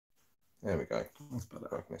There we go. That's better.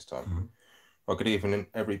 Working this time. Well, good evening,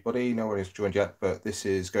 everybody. No one has joined yet, but this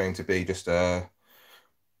is going to be just a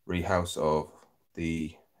rehouse of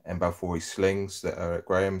the balfouri slings that are at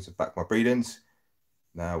Graham's at back my breedings.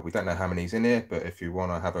 Now, we don't know how many's in here, but if you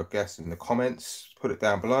want to have a guess in the comments, put it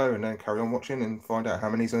down below and then carry on watching and find out how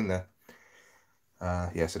many's in there.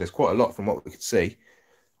 Yeah, so there's quite a lot from what we could see.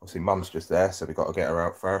 Obviously, Mum's just there, so we've got to get her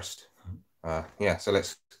out first. Yeah, so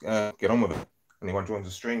let's get on with it. Anyone joins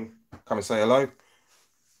the stream, come and say hello.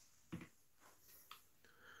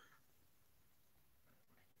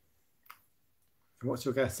 What's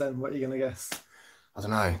your guess then? What are you going to guess? I don't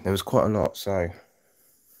know. There was quite a lot, so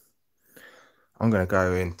I'm going to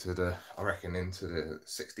go into the, I reckon, into the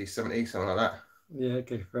 60s, 70s, something like that. Yeah,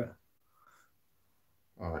 go for it.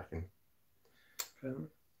 I reckon.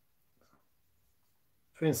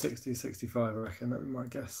 Between 60 65, I reckon. That would be my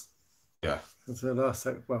guess. Yeah. So the last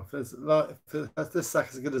sack, well, if this sack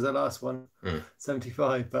is as good as the last one,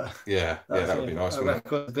 75. But yeah, that would be nice. A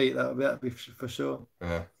record beat. That'd be for sure.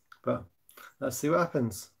 Yeah. But let's see what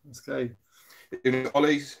happens. Let's go. In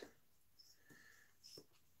Ollie's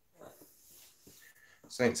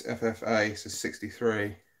Saints FFA says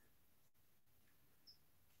 63.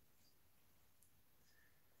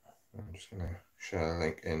 I'm just going to share a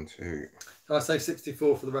link into. Can I say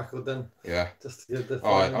 64 for the record then? Yeah. Just to get the.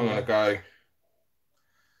 All right, I'm going to go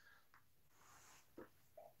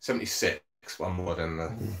 76. One more than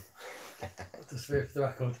the. Just for the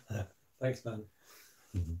record. Thanks, man.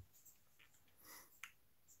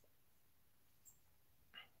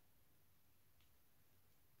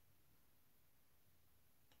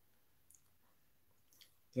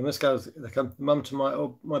 Yeah, this goes like a mum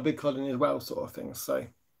to my big colony as well, sort of thing. So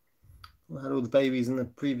I had all the babies in the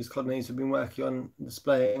previous colonies we've been working on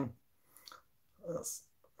displaying.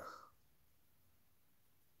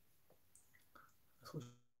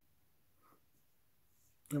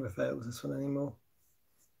 Never fails this one anymore.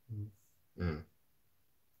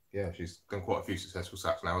 Yeah, she's done quite a few successful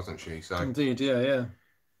sacks now, hasn't she? So indeed, yeah.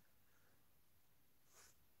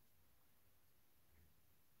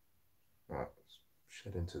 Right, let's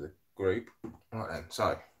shed into the group. Right then,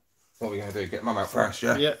 so what are we going to do? Get Mum out first,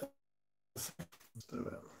 yeah? Yeah. Let's do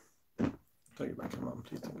it. Don't get back in, Mum.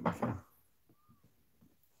 Please don't get back in.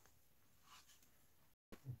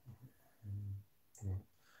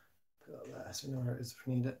 Put that there so we know where it is if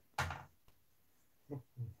we need it.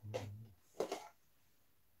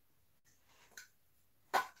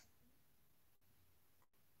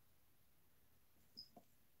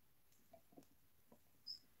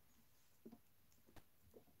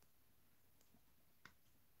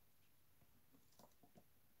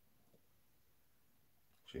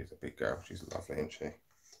 She's a big girl. She's lovely, isn't she?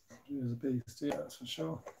 She is a beast, yeah, that's for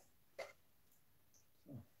sure.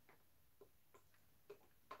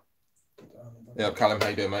 Yeah, Callum, how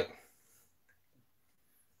you doing, mate?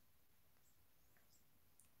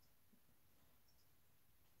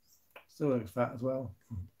 Still looks fat as well.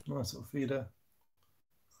 Nice little feeder.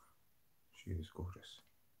 She is gorgeous.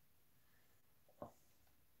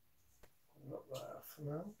 Not that for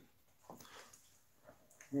now.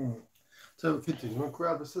 So what we could do, you want to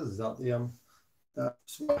grab the scissors out the that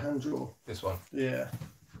right hand drawer? This one? Yeah.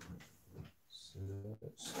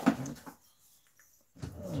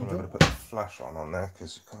 I'm going to put the flash on there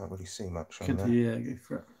because you can't really see much on there. Yeah, go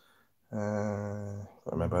for it. Can't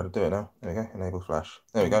remember how to do it now. There we go, enable flash.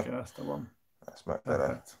 There we go. Okay, that's the one. That's much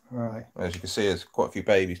better. All right. As you can see, there's quite a few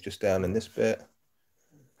babies just down in this bit.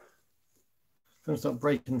 If I'm start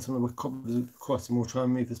breaking some of the cobbles across, and we'll try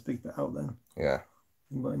and move this big bit out then. Yeah.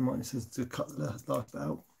 But it might says to cut the last bit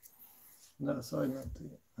out. And that side,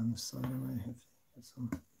 and this side, I may have some.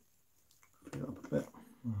 Fill up a bit.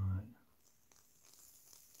 All right.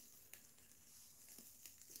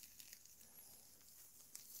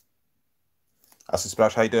 That's the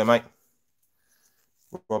splash. How you doing, mate?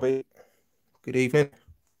 Robbie, good evening.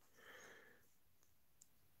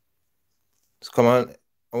 So come on,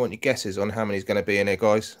 I want your guesses on how many's going to be in here,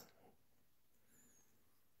 guys.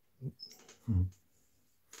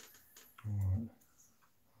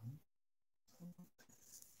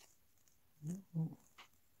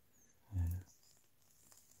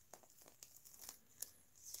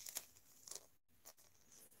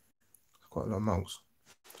 Quite a lot of moles.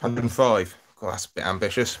 105. God, that's a bit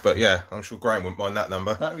ambitious, but yeah, I'm sure Graham wouldn't mind that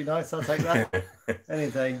number. That'd be nice. I'll take that.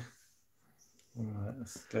 Anything. All right,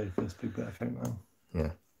 let's go for this big bit, I think, now.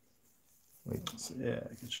 Yeah. So, yeah,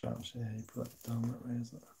 good shout. Yeah, you put that down that way,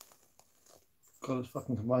 isn't it? God, it's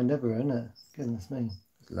fucking combined everywhere, isn't it? Goodness me.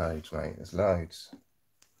 There's loads, mate. There's loads.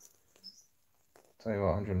 Tell you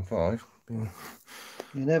what, 105. You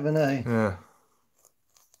never know. Yeah.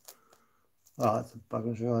 Oh, that's a bug. I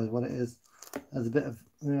just realised what it is. There's a bit of,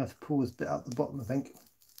 I'm going to have to pull this bit out the bottom, I think.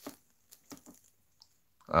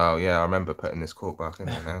 Oh yeah, I remember putting this cork back in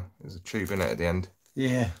there now. There's a tube in it at the end.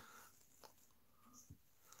 Yeah.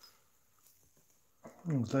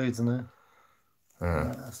 There's loads in there.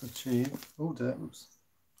 Right, that's the tube. Oh, dear. Oops.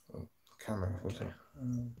 Oh, camera, wasn't it?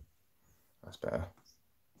 That's better.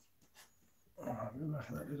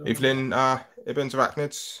 Evelyn, Ibn's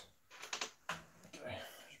arachnids. Okay,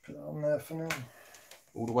 just put that on there for now.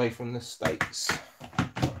 All the way from the States.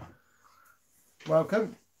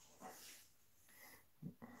 Welcome.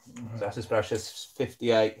 So that's as fresh as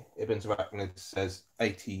 58. Ibn's arachnids says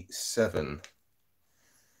 87.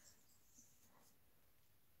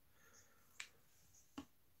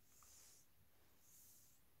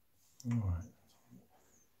 All right.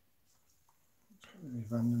 Really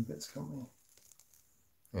random bits, can't we?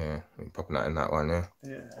 Yeah, we're popping that in that one, yeah.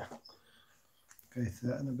 Yeah. Go through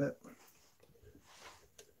that in a bit.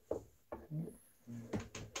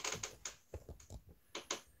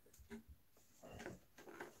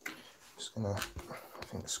 Just gonna, I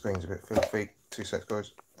think the screen's a bit filthy. 2 seconds,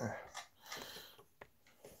 guys.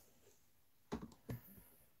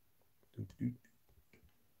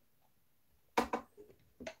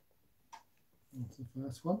 That's the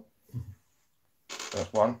first one.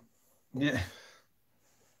 First one. Yeah.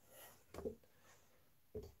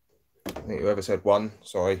 I think whoever said one,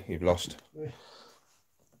 sorry, you've lost. I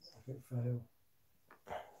think fail.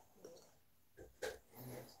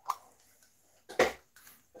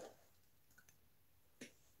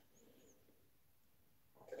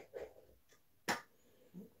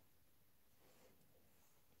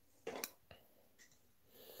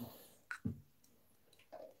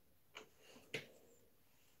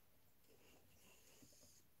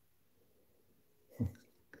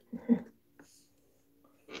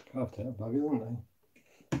 Carved out a buggy, didn't they?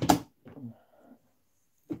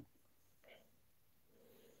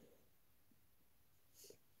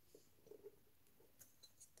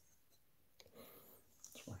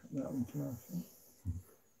 Let's whack up that one for now.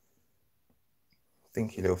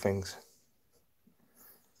 Thinky little things.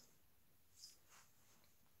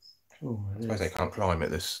 Oh, I suppose they can't climb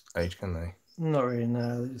at this age, can they? Not really,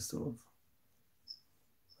 no. They just sort of.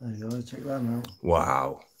 There you go, check that out.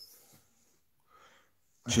 Wow.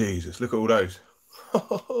 Jesus, look at all those.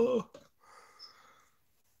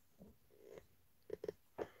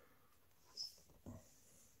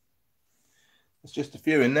 There's just a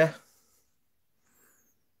few in there.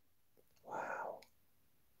 Wow.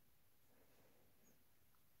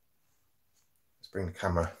 Let's bring the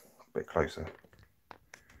camera a bit closer.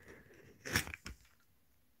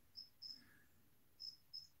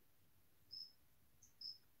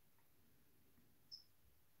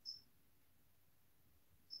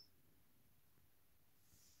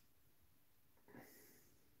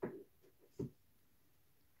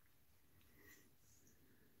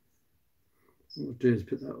 What we'll do is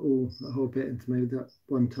put that whole bit into maybe that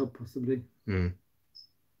one tub possibly. Mm.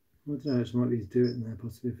 I don't know, I just might be able to do it in there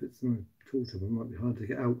possibly if it's in a tall tub, it might be hard to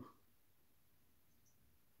get out.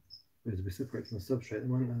 Those will be separate from the substrate, then,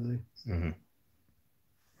 won't they? Mm-hmm.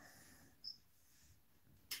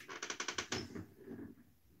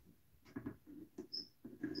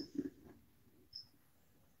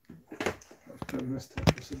 Let's put in this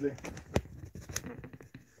tub possibly.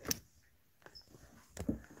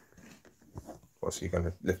 What, so you're going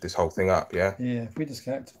to lift this whole thing up, yeah? Yeah, if we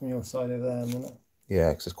disconnect from your side over there in a minute. Yeah,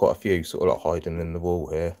 because there's quite a few sort of like hiding in the wall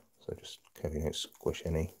here. So just careful you don't squish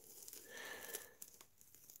any.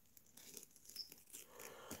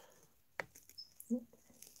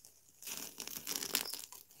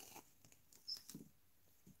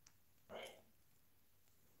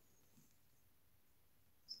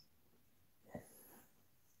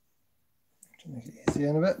 To make it easier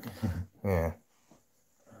in a bit. Yeah.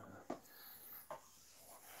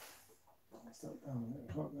 Start down a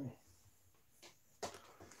bit, can't they?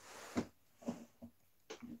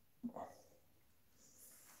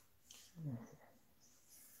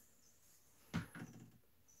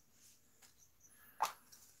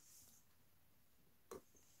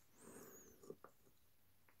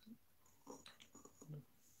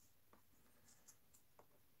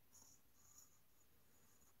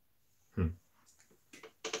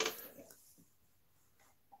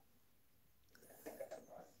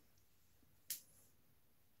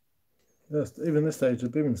 Yes, even this stage, they're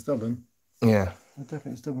being stubborn. Yeah. They're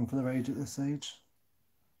definitely stubborn for their age at this age.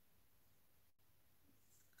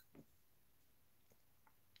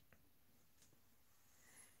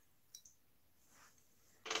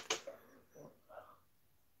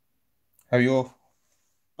 How are you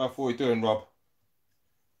doing, Rob?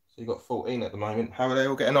 So you've got 14 at the moment. How are they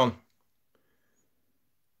all getting on?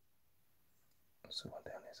 There's one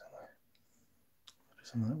down there somewhere.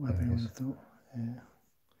 Some of that webbing, I would have thought. Yeah.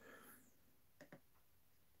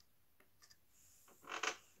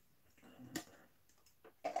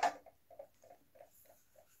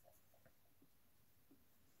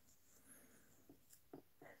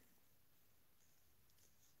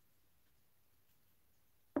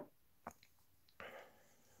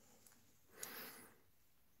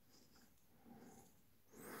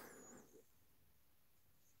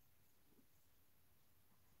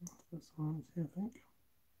 That's one, I think.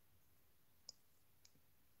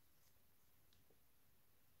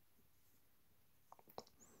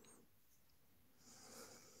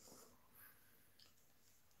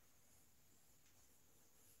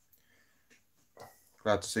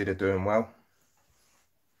 Glad to see they're doing well.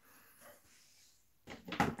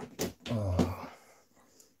 Oh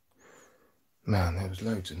man, there was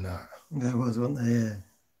loads in that. There was, wasn't there? Yeah.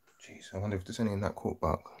 Jeez, I wonder if there's any in that cork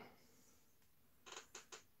bark.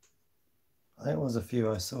 I think it was a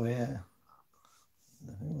few I saw, yeah.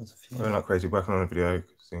 I think it was a few. I'm like crazy working on a video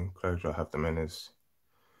because the enclosure I have them in is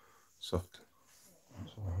soft.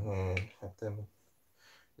 So I have them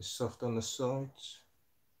is soft on the sides.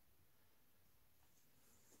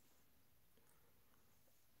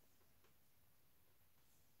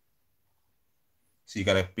 So you're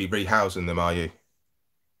going to be rehousing them, are you?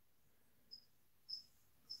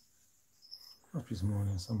 Must be some more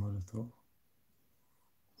in some, would have thought.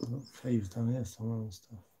 I've got caves down here somewhere and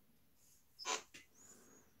stuff.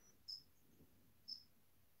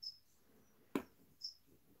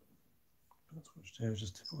 That's what I do,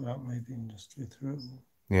 just tip it out maybe and just go through it.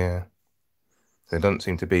 Yeah. There doesn't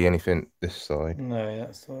seem to be anything this side. No,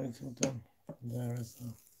 that side's all done. There is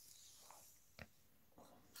that.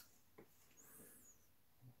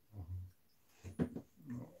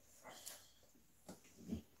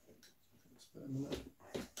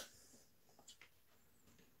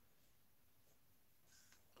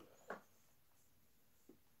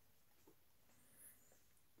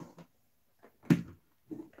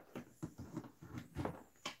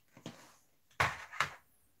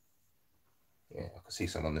 Yeah, I can see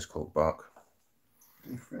some on this cork bark.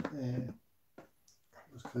 Different there.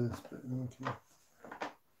 Just first bit, okay.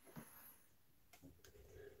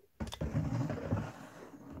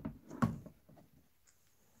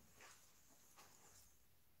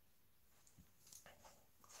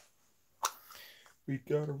 We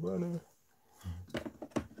got a runner.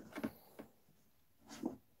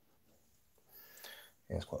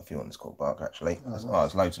 Yeah, there's quite a few on this cork bark actually. Oh,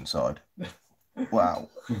 there's loads inside. Wow.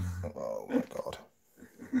 Oh my god.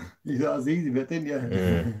 You thought it was easy bit, didn't you?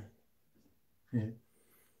 Yeah. Yeah.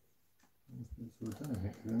 That's all done, I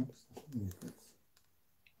think, to be honest.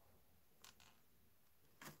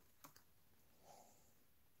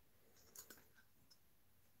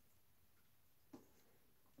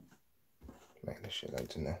 Making this shit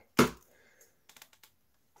loads in there.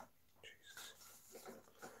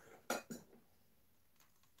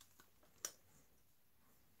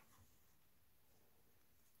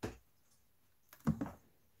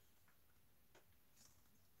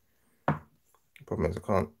 Problem is I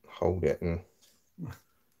can't hold it and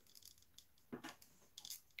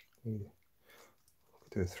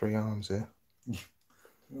do 3 arms here.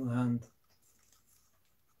 One hand.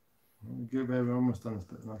 Good, baby, we're almost done this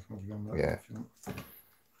bit. Nice one again. Yeah. If you want.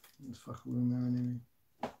 There's fuck all in there anyway.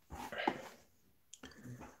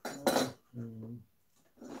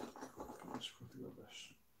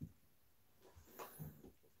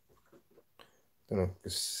 Don't know if you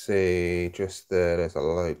can see just there, there's a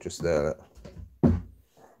load just there.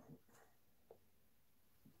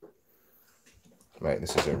 Mate,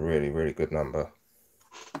 this is a really, really good number.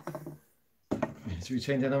 Should we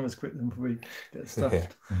change our numbers quick then before we get stuffed? Yeah.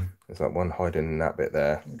 There's like one hiding in that bit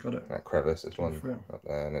there. Got it. That crevice, there's one up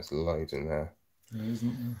there, and there's loads in there. There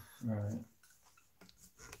isn't there? Right.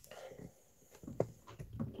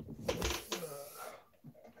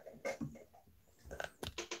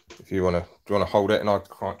 If you wanna, do you wanna hold it and I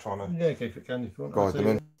can't try to Yeah, okay, if it can, if you want. guide them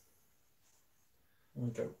in.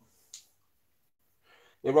 Okay.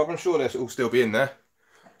 Yeah, Rob, I'm sure they'll all still be in there.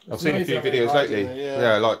 I've seen a few videos lately.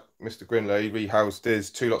 Yeah, like Mr. Grinler, he rehoused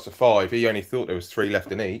his 2 lots of 5. He only thought there was 3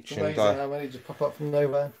 left in each. It's amazing and how many just pop up from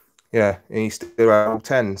nowhere. yeah, and he's still around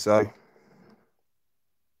 10, so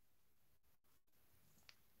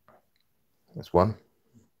that's 1.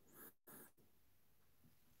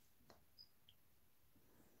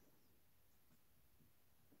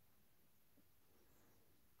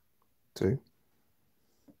 2. 3.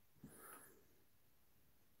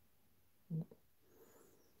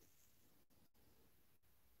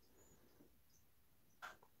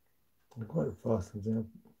 They're quite fast, they're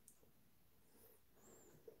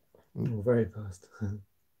very fast.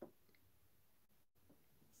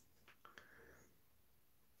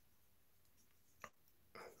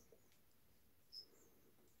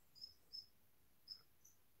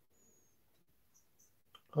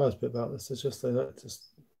 Hardest bit about this is just they like they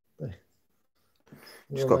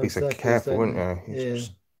Just got to be so careful, wouldn't you? Yeah.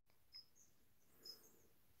 Just...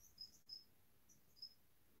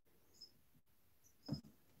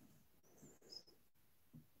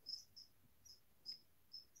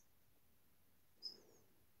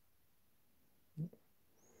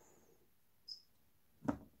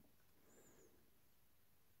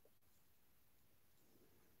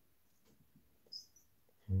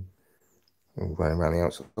 running around the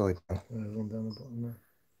outside now. One down the bottom there.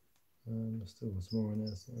 There's still some more in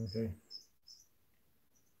there, so okay.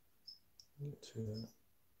 Two there.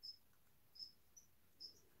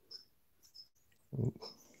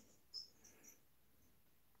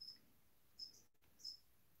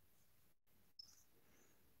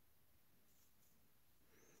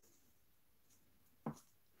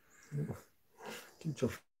 Keep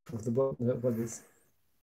off the bottom of buddies.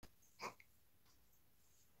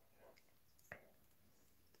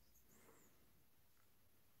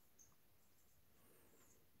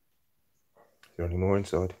 Is there any more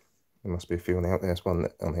inside? There must be a few on the out. There's one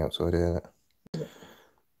on the outside here. Yeah.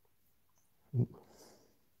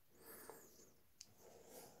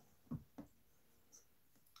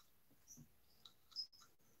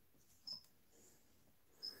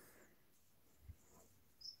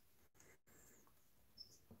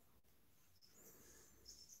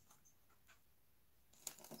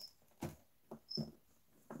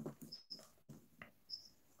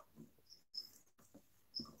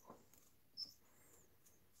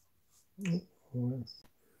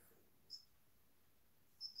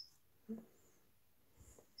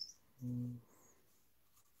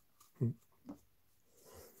 Oh,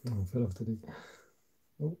 I fell off today.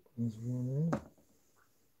 Oh, there's one there.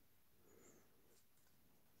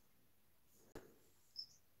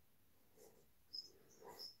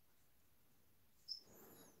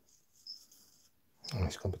 Oh,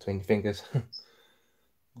 it's gone between your fingers.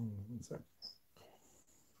 What's that?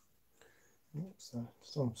 Oops,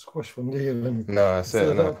 just don't squash one, do you? No, that's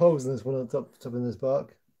it. There are holes in this one on top in this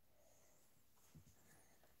bark.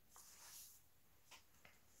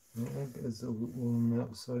 There's one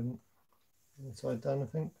outside, inside down, I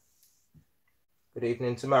think. Good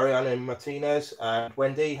evening to Mariano Martinez and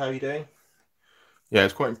Wendy. How are you doing? Yeah,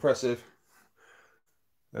 it's quite impressive.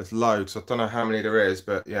 There's loads. I don't know how many there is,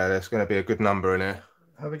 but yeah, there's going to be a good number in here.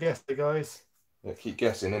 Have a guess, guys. Yeah, keep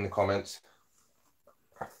guessing in the comments.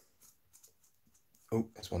 Oh,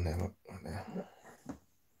 there's one there. One there. Yep.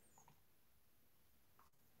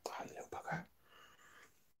 Oh, you little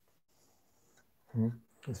bugger.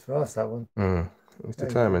 It's fast, that one. He's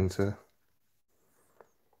determined to.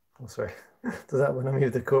 Oh, sorry. Does that one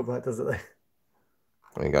move the court back, does it? There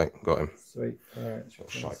you go, got him. Sweet. Alright,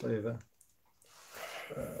 that's over.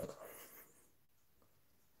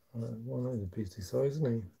 One is a beastly size,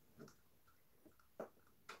 isn't he?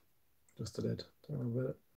 Just a lid. Don't worry about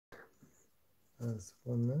it. There's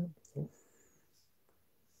one there. Oh.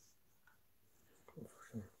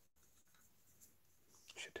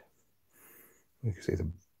 Shit. You can see the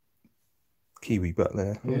kiwi butt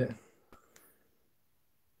there. Yeah.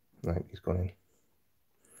 No, he's gone in.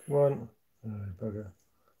 One. Oh, bugger.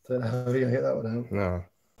 Don't know how you're going to get that one out. No.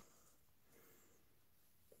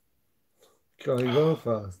 God, he's well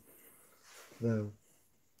fast. No.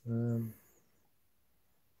 There's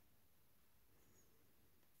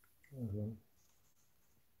one.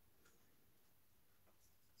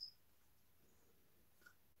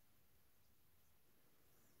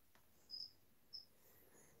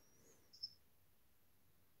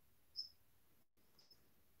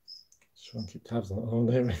 Try and keep tabs on it,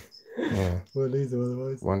 don't we? Yeah. We'll lose them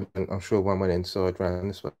otherwise. One, I'm sure one went inside round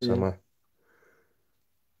this way somewhere.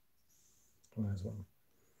 Oh, there's one.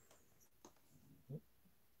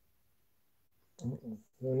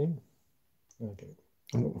 Running. Okay.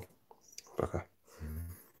 Oh, bugger.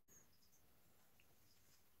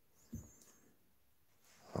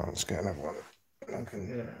 Oh, let's get another one. I can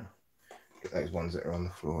get those ones that are on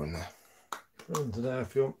the floor in there. Put them to there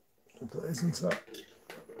if you want. Put those into that.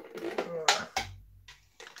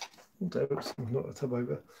 Oops, not a tub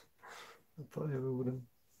over. I'll put it over with them.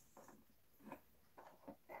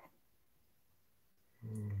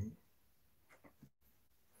 There's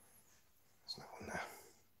no one there.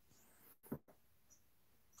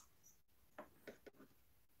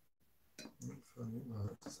 No,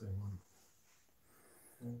 that's the same one.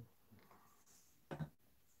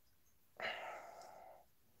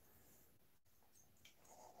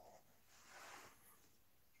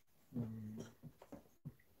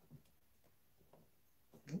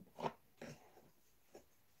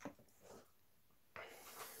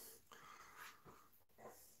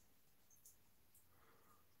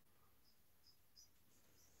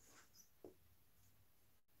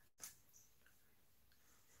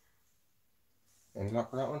 Any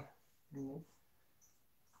luck with that one? Mm.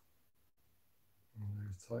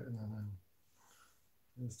 It's tight in there now.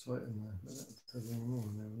 It's tight in there. I don't have any more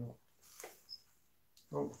in there or not.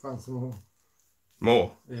 Oh, found some more.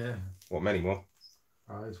 More? Yeah. What, many more?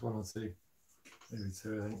 There's one or two. Maybe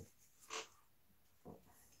two, I think.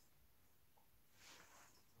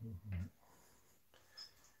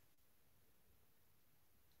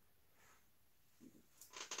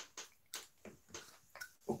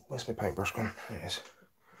 Oh, where's my paintbrush gone? There it is.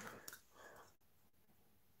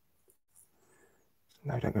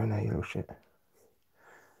 No, don't go in there, you little shit.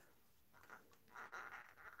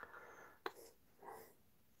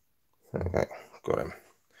 Okay, got him.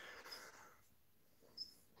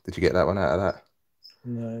 Did you get that one out of that?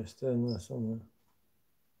 No, it's still in there somewhere.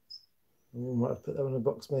 We might have put that in a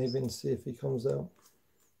box maybe and see if he comes out.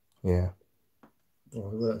 Yeah. Well,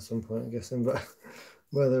 we will at some point, I'm guessing, but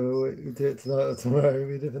whether we do it tonight or tomorrow will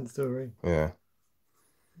be a different story. Yeah.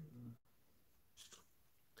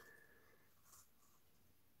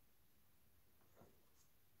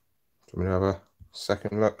 Do you want me to have a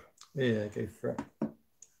second look? Yeah, go for it.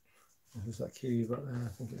 There's that key you got there, I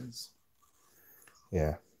think it is.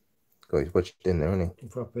 Yeah. Got his wedged in there, hasn't he?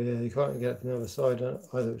 Proper, yeah. You can't get it from the other side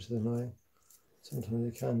either, which is annoying. Sometimes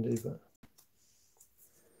you can do, but.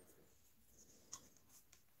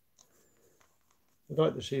 I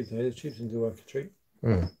like the sheep though, the sheep seem to work a treat.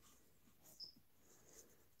 Mm.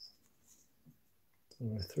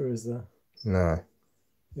 No through is there. No.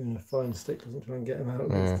 Even a fine stick doesn't try and get him out.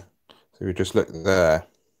 Yeah. So we just look there.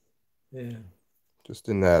 Yeah. Just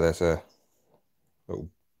in there, there's a little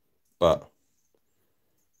butt.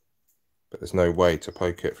 But there's no way to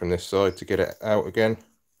poke it from this side to get it out again.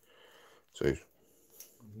 So Is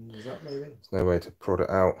that maybe? there's no way to prod it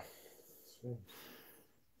out. Sweet.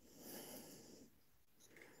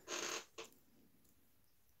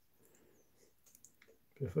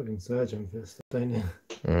 You're a fucking surgeon for this, don't you?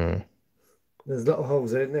 Mm. There's a lot of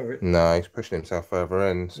holes there, never. No, he's pushing himself further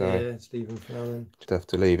in, so yeah, just leave him for now then. just have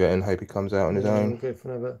to leave it and hope he comes out on his own. We'll go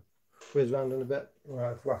for another whiz round in a bit.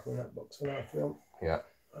 Right, whack on that box for now if you want. Yeah.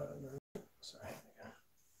 No. Sorry,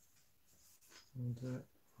 there we go.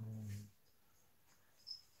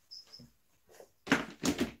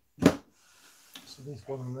 So there's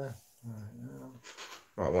one on there.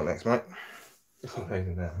 Right, what next, mate?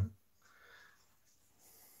 Amazing there.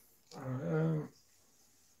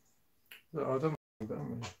 Look, I've done a bit,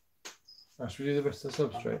 haven't we? Should we do the rest of the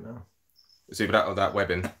substrate now? See, but that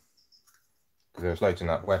webbing. Because there was loads in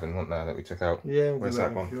that webbing, wasn't there, that we took out? Yeah, where's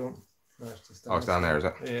that one? If you want. No, it's just Oh, it's down there, is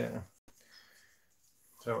it? Yeah.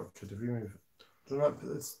 So what could we move? Do you want to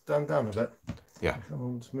put this down a bit? Yeah.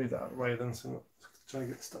 I'll just move that out of the way then, so I'm not trying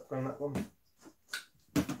to get stuck on that one.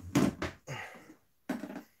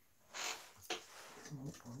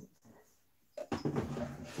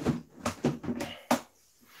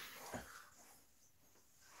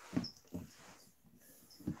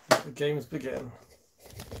 The games begin.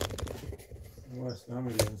 Worse than how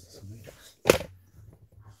many games this will be.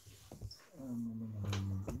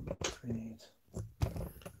 We need.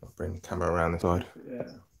 I'll bring the camera around the side. Yeah.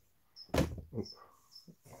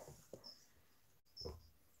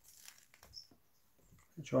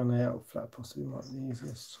 Try and lay out flat possibly might be the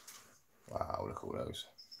easiest. Wow, look at all those.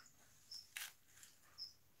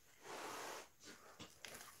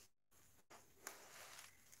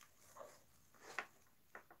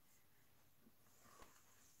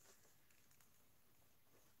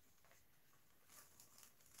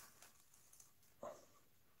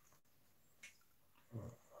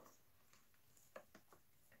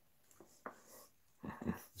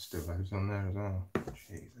 Still loads on there as well.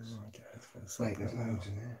 Jesus. Okay, There's loads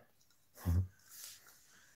in there.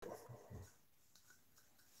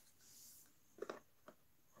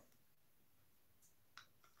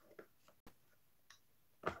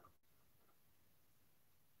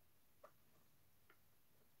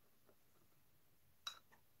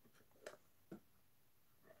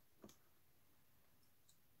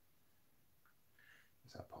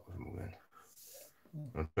 Is that pop them all in?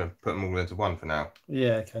 I'm going to put them all into one for now.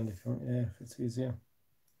 Yeah, I can if you want. Yeah, if it's easier.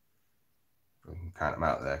 We can count them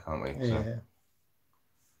out there, can't we? Yeah. So.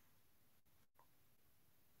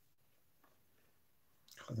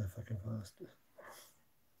 God, they're fucking fast.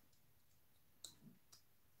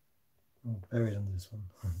 Oh, buried under this one.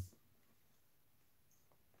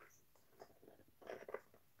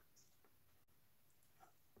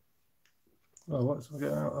 Oh, what's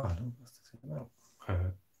getting out? Oh, I don't have to take them out.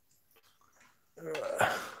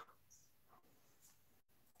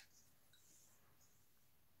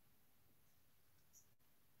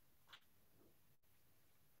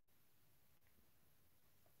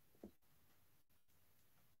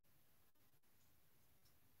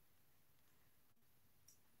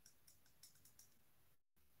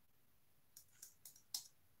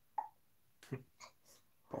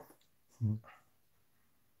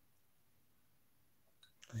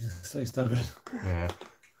 So stubborn. Yeah.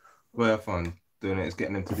 The way I find doing it is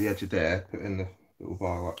getting them to the edge of there, putting the little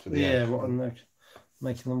bar up to the edge. Yeah, what on the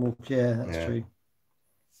making them walk. Yeah, that's true.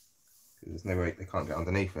 There's no way they can't get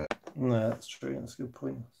underneath it. No, that's true. That's a good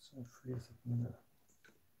point. So free us up a minute.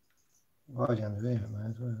 Hiding under here,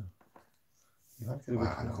 man, as well. You might get a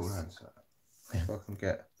Wow, bit and cool close. hands. If I can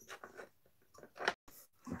get.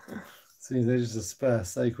 See, they just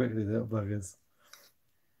disperse so quickly, the little buggers.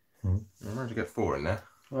 I managed to get 4 in there.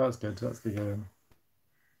 Well, that's good. That's good going.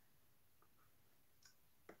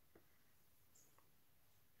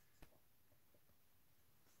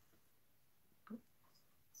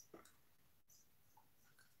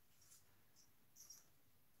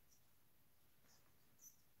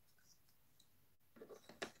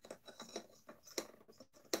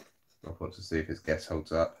 I want to see if his guess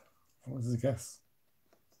holds up. What was the guess?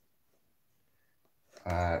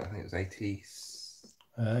 I think it was 80.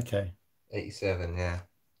 Okay. 87, yeah.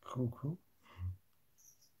 Cool, cool.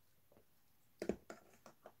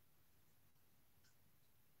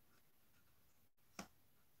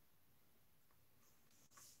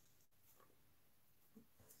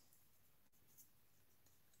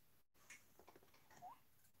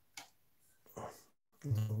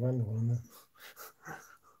 Random one there.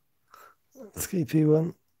 Skippy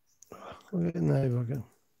one. We're getting over again.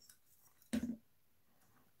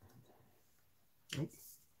 Oh,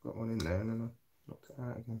 got one in there and then I knocked it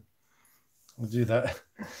out again. I'll do that.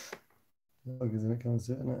 Buggers when it comes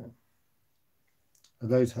to it, isn't it? A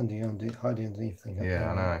load's hiding underneath thing.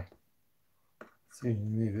 Yeah, I know. See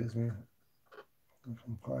when you move it, isn't it?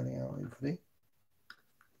 I'm piling out hopefully.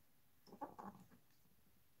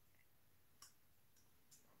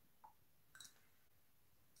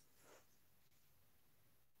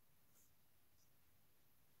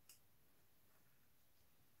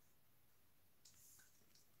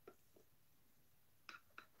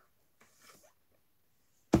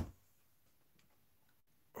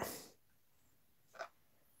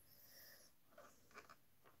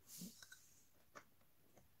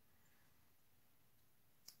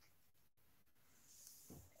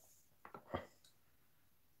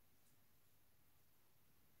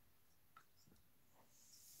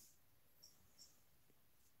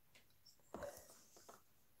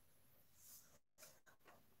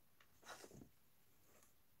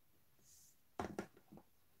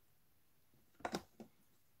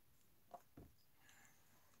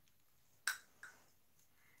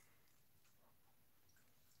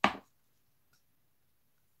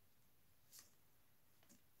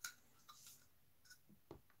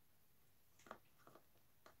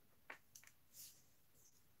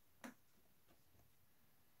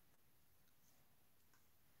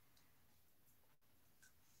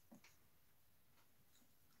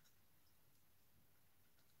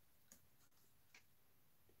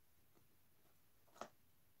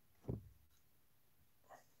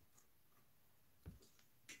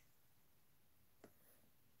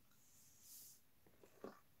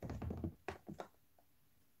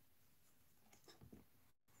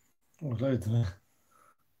 Oh, loads in there.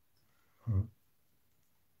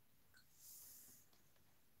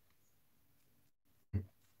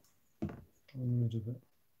 Jesus.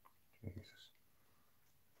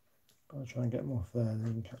 Gotta try and get them off there,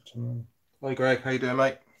 then catch them on. Hi Greg, how you doing,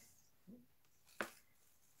 mate?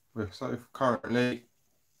 We're so currently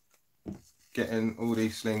getting all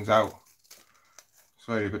these slings out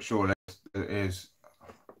slowly but surely. It is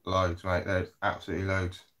loads, mate. There's absolutely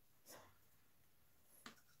loads.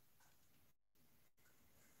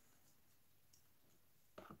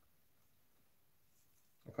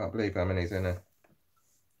 I can't believe how many's in there.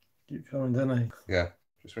 Keep coming, don't they? Yeah,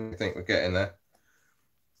 just when you think we're getting there.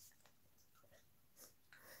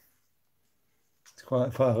 It's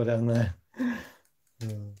quite far down there.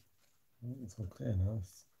 It's all clear now.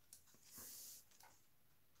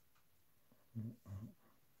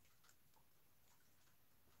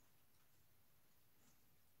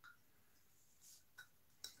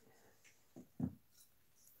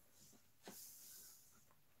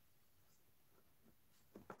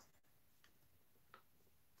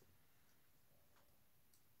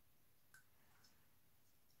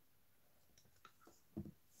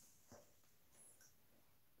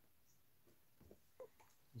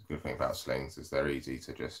 The good thing about slings is they're easy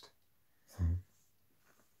to just. Yeah,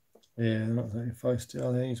 they're not very feisty,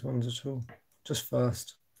 are they, these ones at all? Just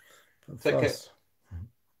fast. Take care.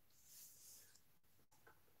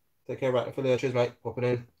 Take care, right for the cheers, mate. Popping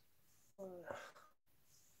in.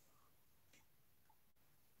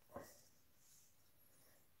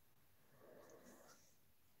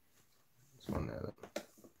 This one there. Look.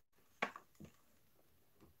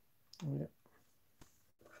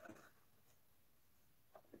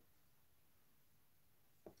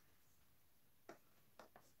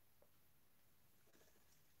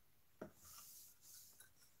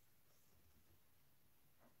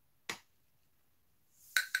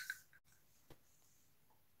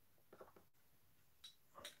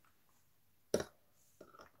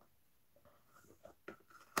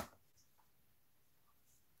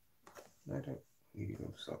 No, don't. You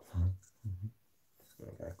will stop. Mm-hmm. There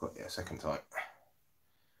we go. Got it a second time.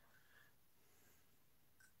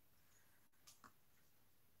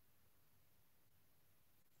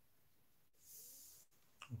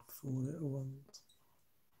 Four little ones.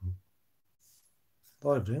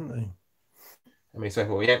 Died, didn't they? I mean, so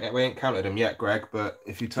well, we ain't counted them yet, Greg. But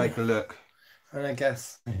if you take a look, and I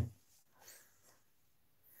guess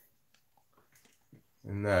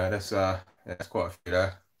in there, that's quite a few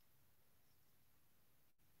there.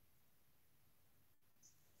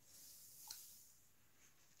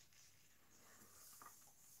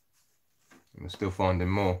 And we're still finding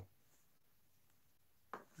more.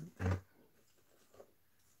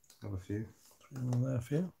 Have a few. Three more there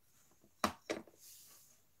for you.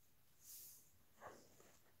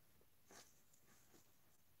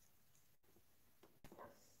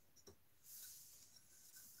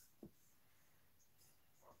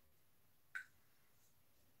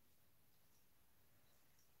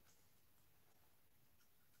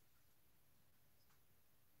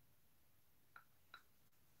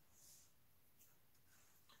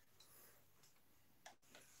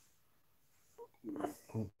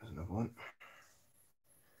 Oh, there's another one.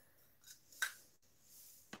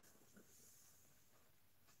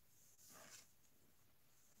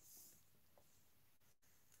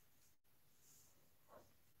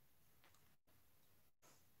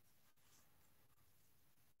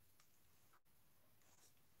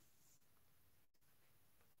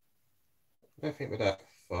 I don't think we're that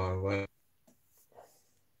far away.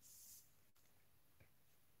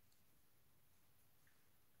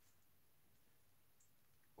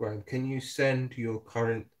 Graham, can you send your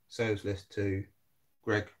current sales list to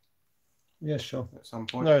Greg? Yeah, sure. At some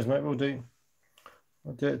point. No, mate, we'll do.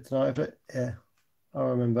 I'll do it tonight, but yeah, I'll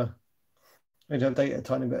remember. I need to update it a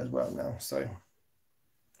tiny bit as well now, so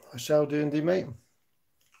I shall do indeed, mate.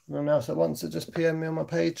 Anyone else that wants to just PM me on my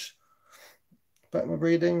page about my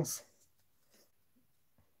breedings?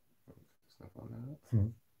 Hmm.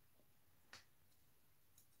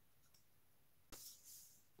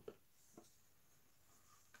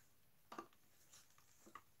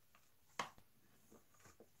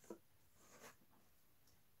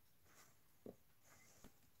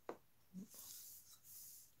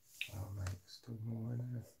 Oh, mate, still more in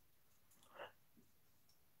there.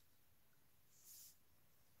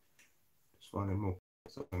 Just finding more.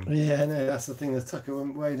 Yeah, no, that's the thing. The tucker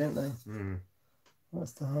went away, didn't they? Mm.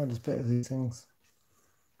 That's the hardest bit of these things.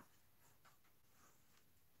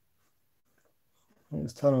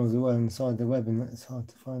 It's tunnels away inside the web, and it's hard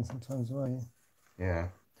to find sometimes away. Yeah.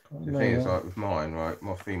 The thing is, like with mine, right,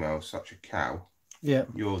 my female's such a cow. Yeah.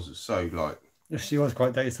 Yours is so like. She was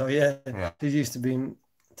quite docile, yeah. Yeah. She used to be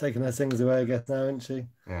taking her things away, I guess, now, isn't she?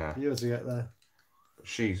 Yeah. Years to get there. But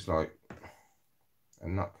she's like a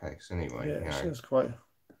nutcase anyway. Yeah, you know? she was quite.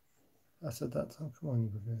 I said that time. Come on, you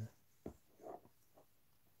baby.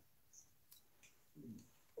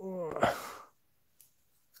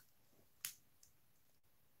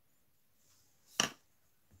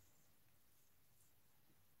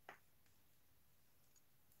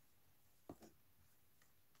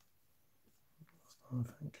 I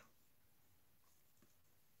think.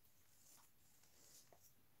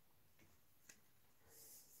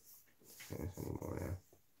 There's any more there.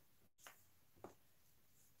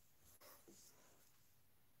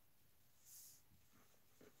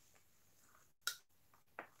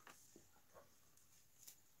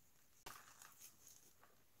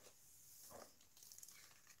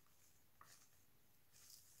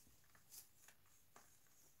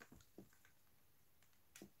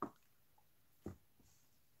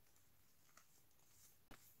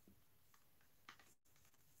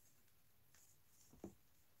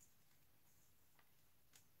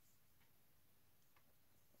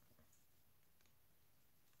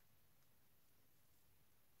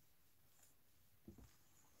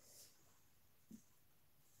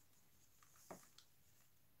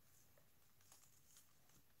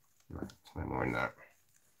 No, no more in that.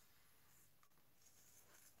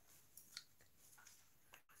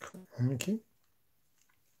 Thank you.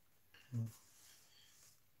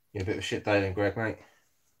 You're a bit of a shit day then, Greg, mate.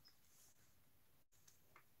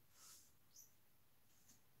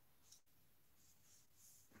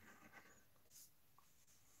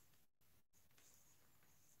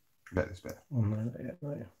 Bet this bit. Oh, no, yeah,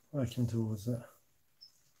 no, working towards that.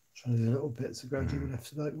 Trying to do little bits of gradually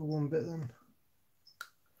left it out with one bit then.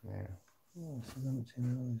 Yeah. Oh, so empty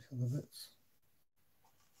now, these other bits.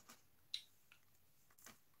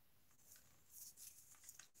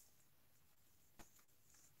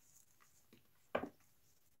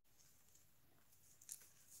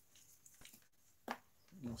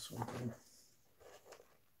 That's one thing.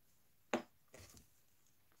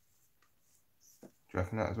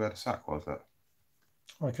 reckon that was where the sack was? That.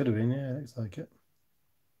 Oh, it could have been, yeah, it looks like it.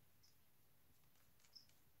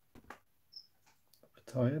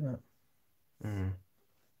 Tight, isn't it? Mm.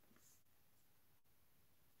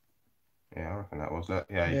 Yeah, I reckon that was that.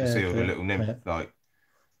 Yeah, you Yeah, can see all the okay. little nymph, Yeah. like.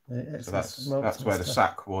 Yeah, So that's where the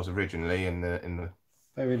sack was originally in the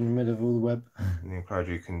buried in the middle of all the web. in the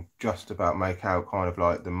enclosure. You can just about make out kind of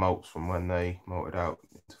like the molts from when they molted out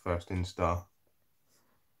into first instar.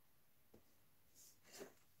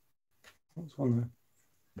 What's one there?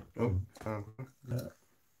 Oh, found one. Yeah.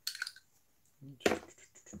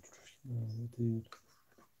 Oh, dude.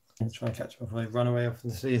 Let's try and catch them before they run away off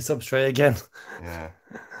into your substrate again. Yeah.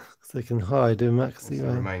 So they can hide, do max. The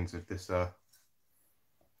remains of this. The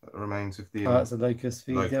remains of the. Oh, that's a locust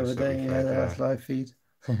feed the other day. Yeah, that's live feed.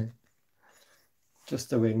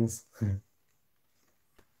 Just the wings. I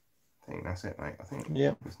think that's it, mate. I think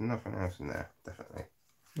there's nothing else in there, definitely.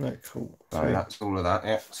 No, cool. So that's all of that,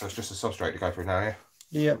 yeah. So it's just a substrate to go through now, yeah?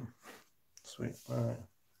 Yep. Sweet. All right.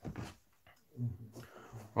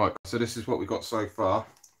 Right, so this is what we got so far.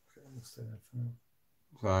 So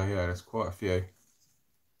yeah, there's quite a few.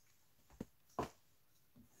 It's a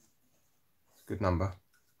good number.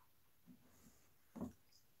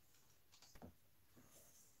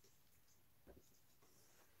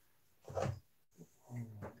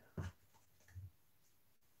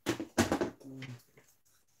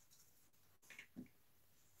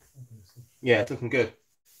 Yeah, it's looking good.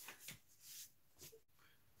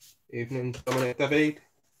 Evening, Dominic, David.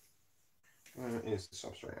 Where is the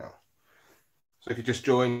substrate now? So if you just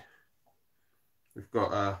join, we've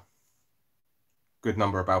got a good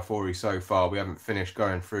number of balfouri so far. We haven't finished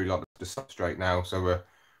going through like the substrate now, so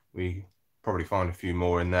we probably find a few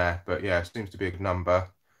more in there. But yeah, it seems to be a good number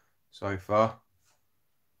so far.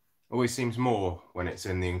 Always seems more when it's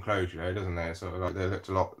in the enclosure, though, doesn't there? Sort of like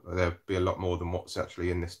there'll be a lot more than what's actually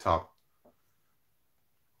in this tub.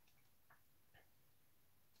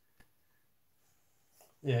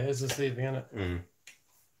 Yeah, it's a sleeving, isn't it? Mm.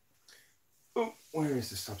 Oh, where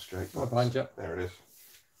is the substrate? Oh, behind you. There it is.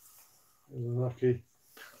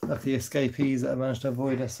 Lucky escapees that have managed to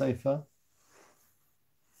avoid us so far.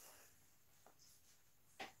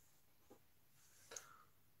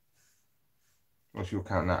 What's your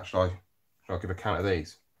count that? Shall I give a count of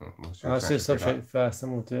these? I'll do substrate first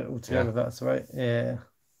and we'll do it all together, if that's all right. Yeah.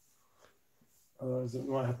 Otherwise it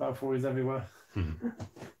might have balfouris everywhere.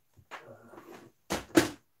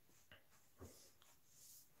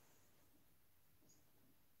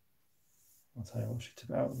 I'll tell you what, she took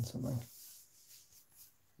it out and something.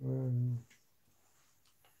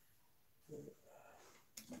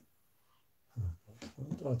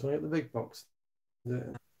 Oh, do I get the big box?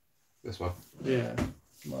 Yeah. This one? Yeah,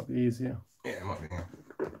 might be easier. Yeah, it might be. Yeah.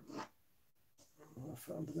 I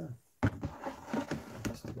found it there.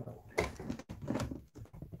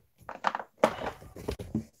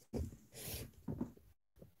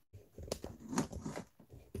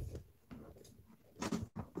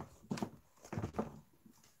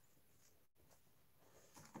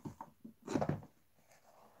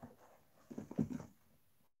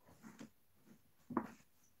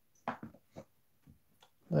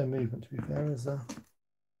 No movement, to be fair, is there?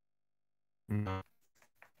 No.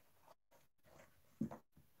 I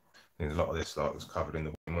think a lot of this like was covered in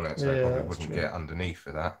the wing, wasn't it? So it probably wouldn't get underneath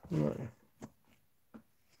for that. No.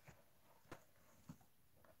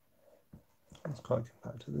 It's quite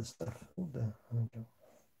compact to this stuff. Oh, there. There we go.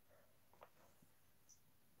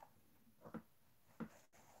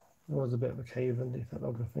 There was a bit of a cave underneath that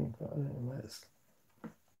log, I think, but I don't know where it's.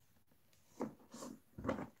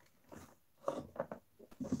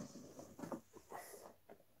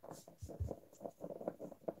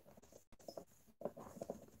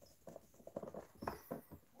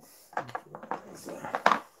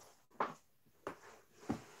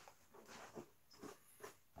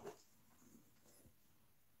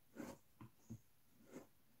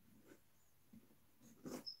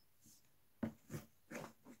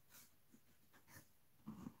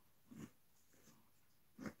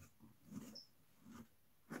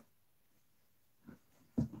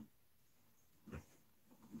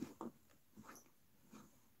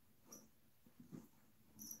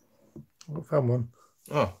 I found one.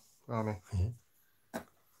 Oh, blimey.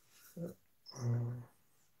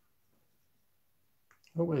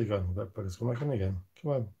 Oh, where are you going? That bugger's come back in again.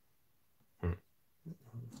 Come on.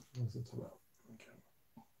 Where's it about? Okay.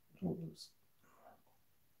 There's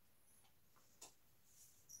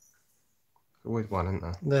always one, isn't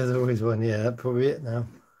there? There's always one, yeah. That's probably it now.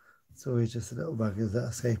 It's always just the little buggers that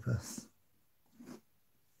escape us.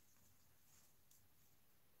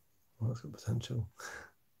 Well, that's got potential.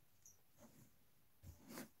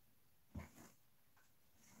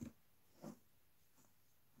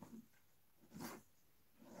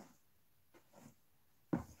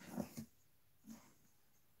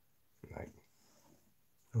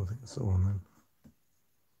 I think it's the one then.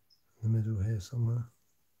 In the middle here somewhere.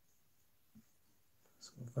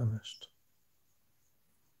 Sort of vanished.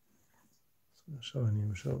 It's not showing you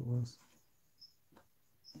which it was.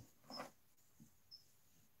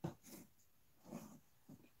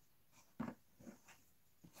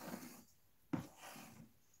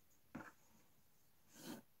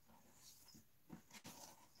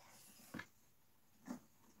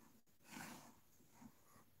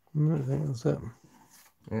 I think that's it.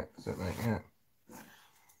 Yeah, that's it, mate. Yeah.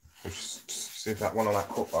 We'll just see if that one on that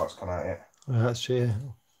cork bar's come out yet. Oh, that's sheer.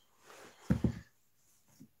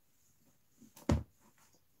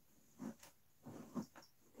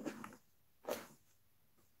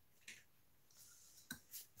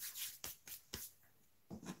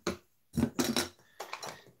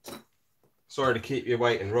 Sorry to keep you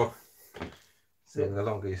waiting, Rob. See, the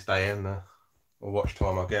longer you stay in, the more watch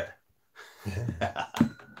time I get.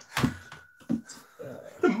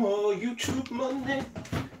 The more YouTube money.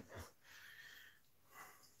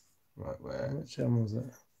 Right, where? Which one was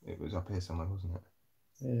it? It was up here somewhere, wasn't it?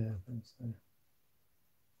 Yeah, I think so.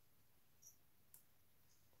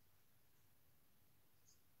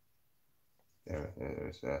 There it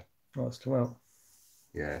is there. Oh, it's come out.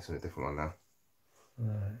 Yeah, it's in a different one now.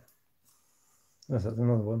 Right. That's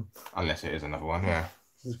another one. Unless it is another one, yeah.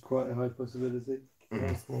 This is quite a high possibility.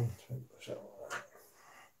 Mm-hmm. Small. Try and push out.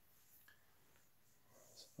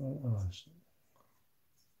 Oh, shit.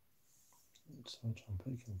 That's where I'm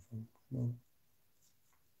peeking from. Come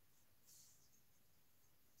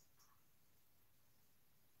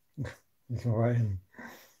on. You can write in.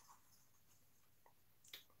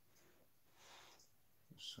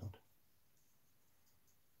 Sod.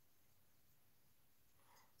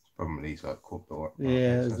 It's probably these like cork bar,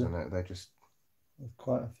 Yeah, isn't it? They just there's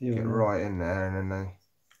quite a few. get right in there and then they.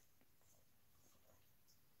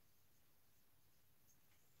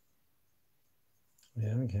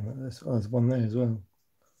 Yeah, we came out of this. Oh, there's one there as well.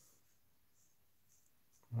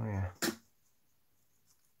 Oh yeah.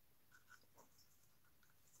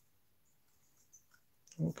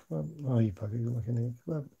 Oh, come on. Oh, you bugger, you're looking here.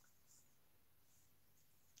 Come on.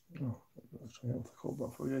 Oh, let's try out the call bar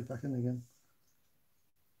before we go back in again.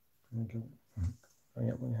 There we go.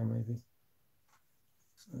 Bring up one hand, maybe.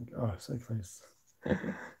 Oh, so close.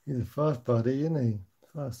 He's a fast buddy, isn't he?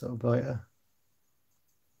 Fast little biter.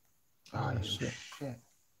 Oh, shit. Shit.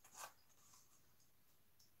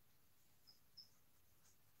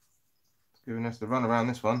 It's giving us the run around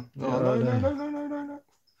this one. Yeah, Oh, no.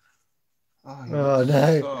 Oh,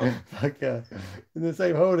 no. Okay. In the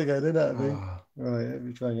same hole again, isn't that? Oh. Right, let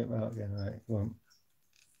me try and get him out again. Right, come on.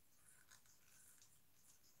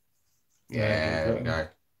 Yeah, there we go.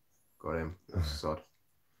 Got him. Sod.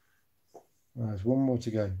 Right, there's one more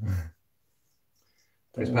to go.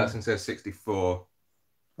 This person says 64.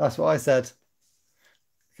 That's what I said.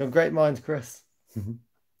 Got great minds, Chris.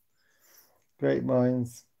 Great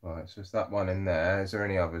minds. Right, so it's that one in there. Is there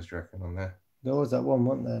any others, do you reckon, on there? There was that one,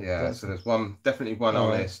 wasn't there? Yeah, so there's one, definitely one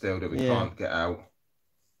on here still that we can't get out.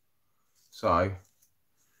 So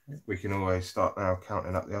we can always start now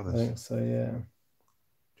counting up the others. I think so, yeah.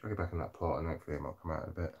 Chuck it back in that pot and hopefully it might come out in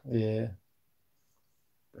a bit. Yeah.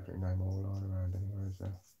 Definitely no more lying around anywhere, is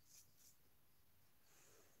there?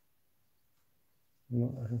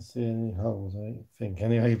 Not I can see any holes, I think,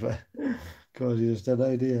 anyway, but God, you just don't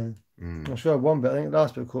know, do you? I'm sure one bit, I think the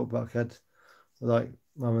last bit of corkbark had like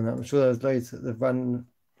mum and that. I'm sure there was loads that they've run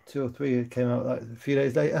 2 or 3 that came out like a few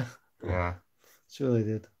days later. Yeah. Sure they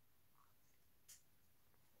did.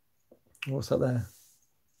 What's that there?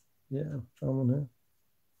 Yeah, found one here.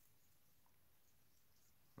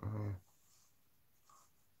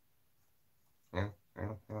 Yeah.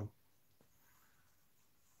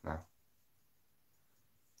 No.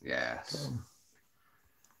 Yes.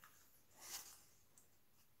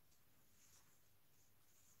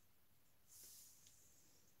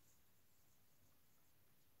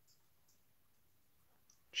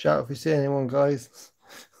 Shout if you see anyone, guys.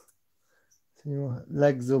 See any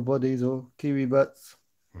legs or bodies or kiwi butts.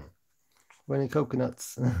 Or any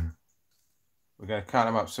coconuts. We're going to count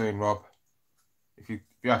them up soon, Rob. If you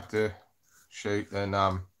have to shoot, then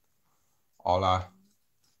I'll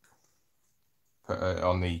put it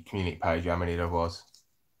on the community page how many there was.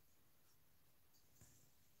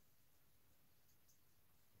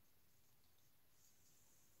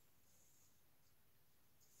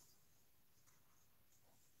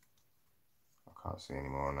 I can't see any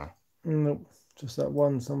more on there. Nope, just that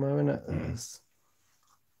one somewhere in it. It's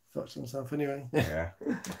fucked himself anyway. Yeah.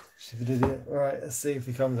 Stupid idiot. Right, let's see if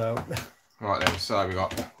he comes out. Right then, so we got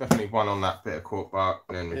definitely one on that bit of cork bark,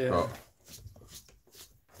 and then we've got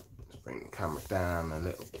bring the camera down a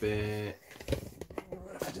little bit.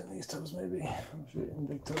 If I did these tubs, maybe I'll shoot in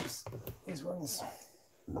big tubs. These ones.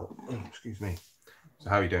 Oh, excuse me. So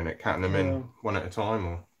how are you doing it? Counting them in one at a time,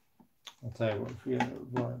 or? I'll tell you what. If we get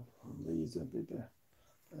right, these are bigger.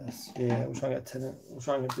 Yeah, we'll try and get 10. We'll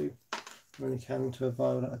try and do as many can to a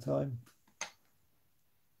vial at a time.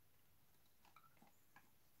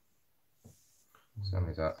 So how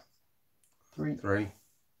many is that? 3. 3.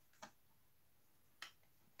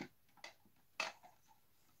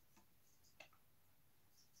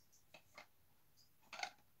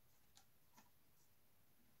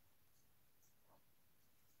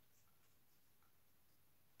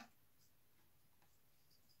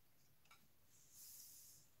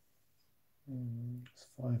 It's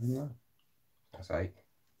 5 in there. That's 8.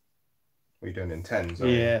 What are you doing in 10s?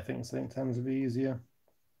 Yeah, I think 10s would be easier.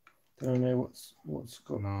 Don't know what's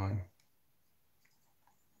got 9.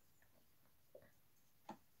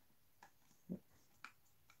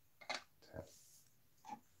 10.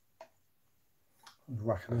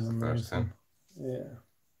 Whack them That's in the on first those. 10. Yeah.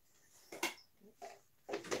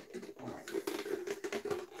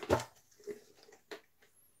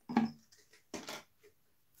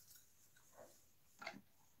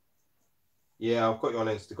 Yeah, I've got you on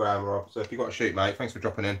Instagram, Rob. So if you've got a shoot, mate, thanks for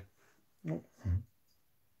dropping in. Oh,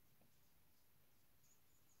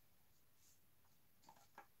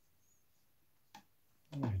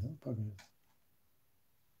 that buggers.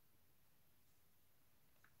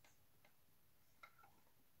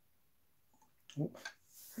 Oh.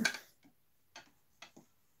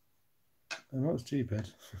 I'm not stupid.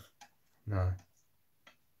 No.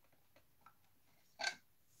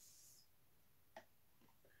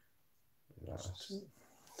 That's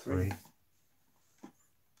 3.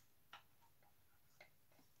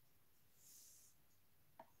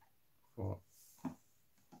 4.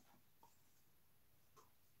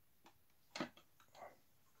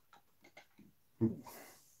 5.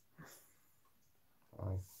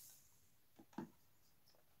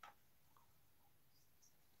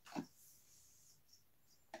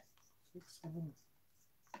 6, 7.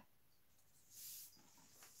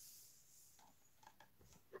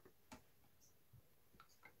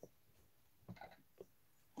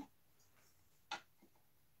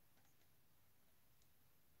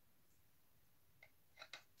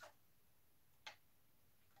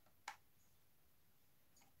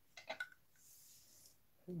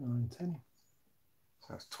 Nine, 10. So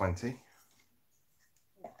that's 20.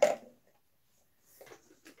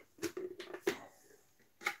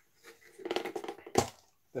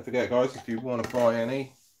 Don't forget, guys, if you want to buy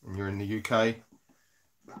any and you're in the UK,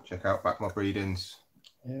 check out Back My Breedings.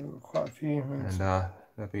 Yeah, we've got quite a few. And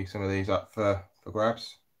there'll be some of these up for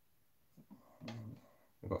grabs.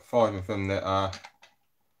 We've got 5 of them that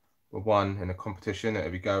were won in a competition that'll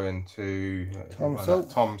be going to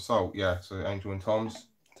Tom Salt, yeah, so Angel and Tom's.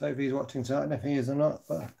 So if he's watching tonight, I don't know if he is or not,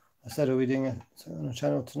 but I said, are we doing something on the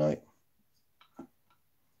channel tonight?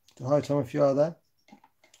 So hi Tom, if you are there.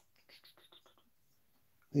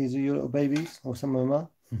 These are your little babies, or some of them are.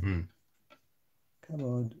 Mm-hmm. Come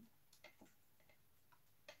on.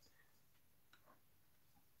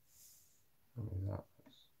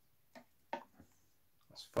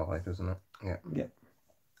 That's 5, isn't it? Yeah. Yeah.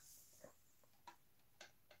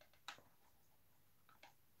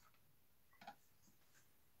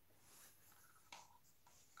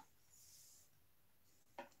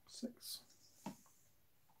 Six.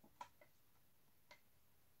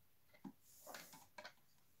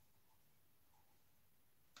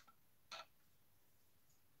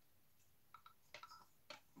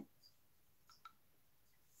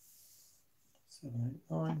 Seven,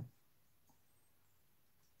 8, 9.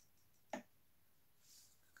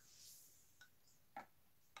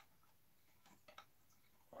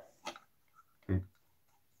 Mm.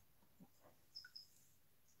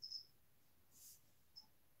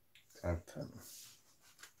 10. 10.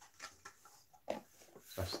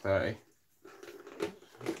 That's 30.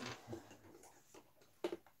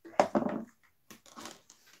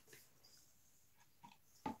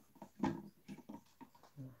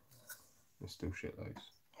 There's still shitloads.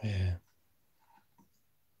 Yeah.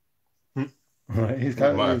 Right, he's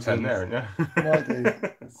got might have 10 there, haven't you? Might do.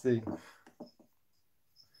 Let's see.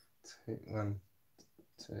 1,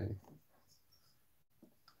 2,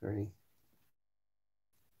 3,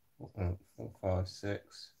 4, 5,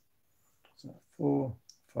 6. So 4,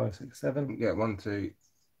 5, 6, 7. Yeah, 1, 2,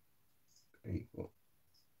 3, 4.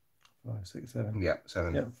 5, 6, 7. Yeah,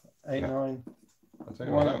 7. Yep. 8, yeah. 9.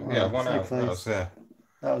 One, yeah, one out.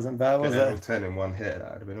 That wasn't bad, was it? 10 in one hit.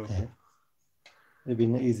 That would have been awesome. It'd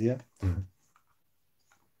been easier.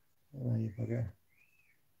 There you go.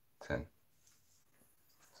 10.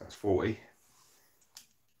 So that's 40.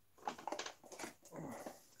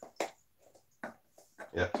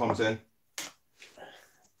 Yeah, Tom's in.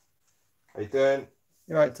 How you doing?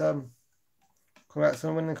 You right, Tom? Congrats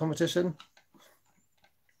on winning the competition.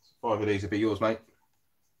 5 of these will be yours, mate.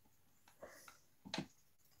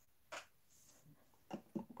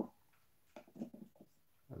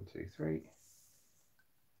 One, two, three.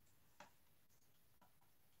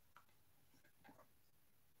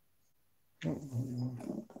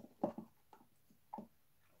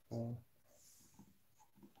 Four.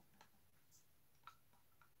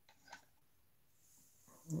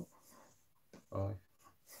 5.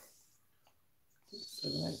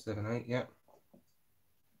 7, 8. 7, 8, yeah.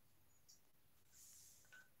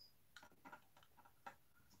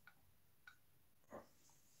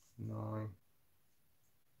 9.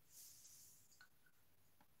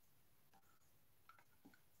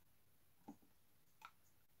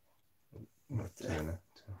 10.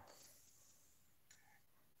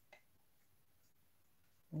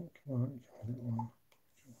 Oh,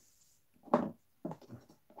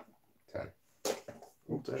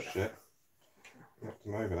 shit. Knocked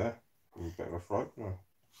him over there. A bit of a fright. No.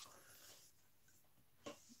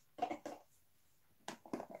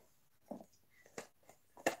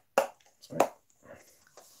 Sorry.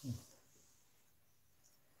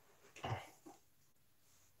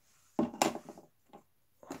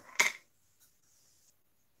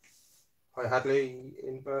 Hi Hadley,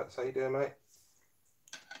 inverts, how you doing, mate?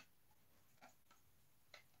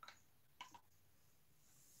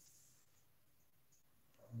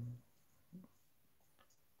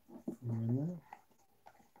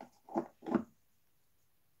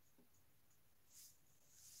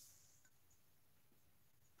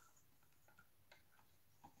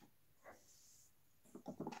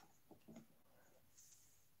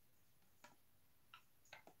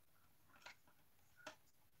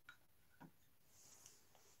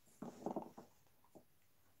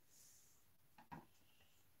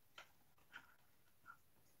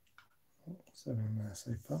 Seven there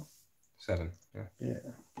so far. 7, yeah. Yeah.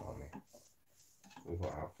 Blimey. We've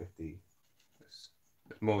got out 50. It's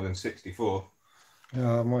more than 64.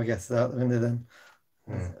 Oh, my guess is out the window then.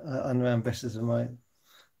 Yeah. Unambitious of my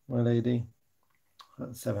lady.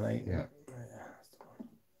 7, 8. Yeah.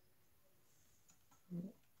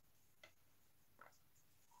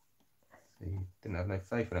 So you didn't have no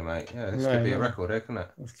faith in it, mate. Yeah, this could be a record here, couldn't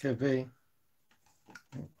it? This could be.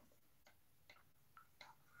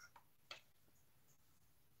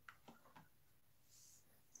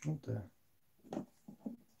 A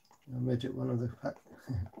midget one of the pack.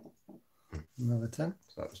 Another 10.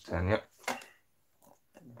 So that was 10, yeah.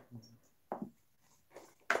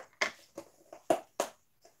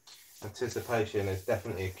 Anticipation is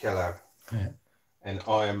definitely a killer. Yeah. And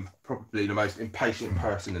I am probably the most impatient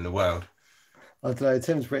person in the world. I don't know,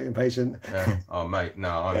 Tim's pretty impatient. Yeah. Oh, mate, no,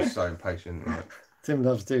 I'm so impatient. Like, Tim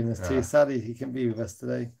loves doing this too. Sadly, he couldn't be with us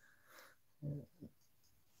today.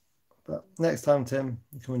 But next time, Tim,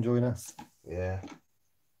 you come and join us. Yeah.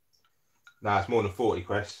 No, it's more than 40,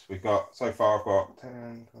 Chris. We've got, so far, I've got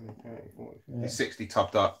 10, 20, 30, 40, 50, 60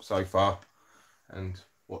 topped up so far. And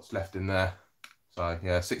what's left in there. So,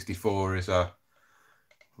 yeah, 64 is,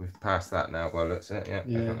 we've passed that now. Well, that's it, yeah,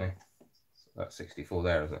 definitely. So that's 64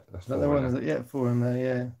 there, isn't it? That's the ones that, yeah, 4 in there,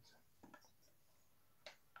 yeah.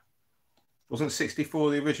 Wasn't 64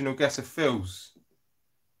 the original guess of Phil's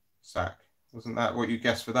sack? Wasn't that what you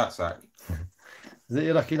guessed for that sack? Is it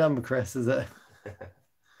your lucky number, Chris? Is it?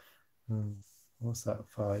 What's that?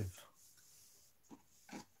 5.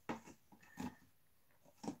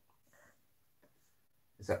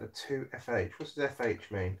 Is that the 2 FH? What does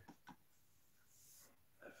FH mean?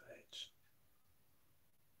 FH.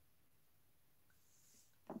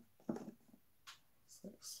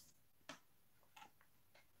 6.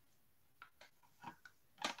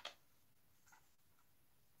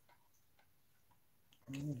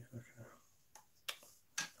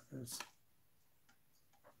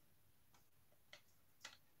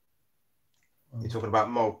 You're talking about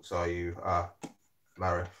malts, are you,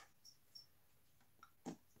 Marif?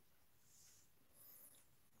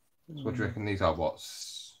 So what do you reckon these are?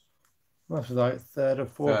 What's? Must be like 3rd or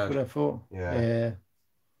 4th, would I thought. Yeah.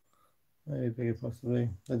 Maybe bigger, possibly.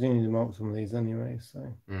 I do need to mark some of these anyway,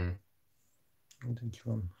 so. 1,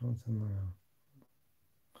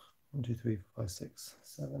 2, 3, 4, 5, 6,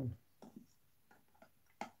 7.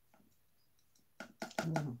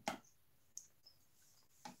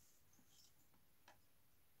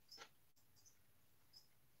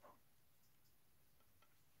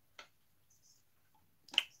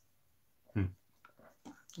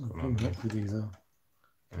 Hopefully these are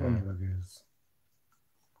Come on, buggers.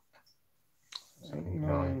 8,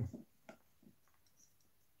 9.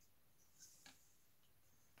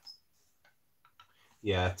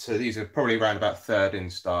 Yeah, so these are probably around about third in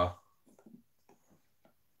star.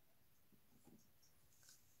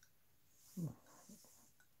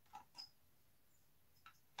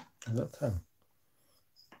 Is that 10?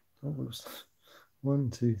 Oh, whoops. 1,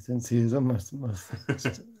 2, 10. See, it's almost my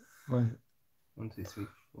 1, 2, 3,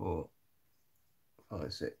 4,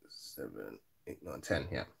 5, 6, 7, 8, 9, 10.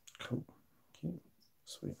 Yeah. Cool. Cute.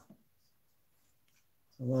 Sweet.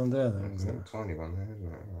 The one there, though, There's a little tiny one there, isn't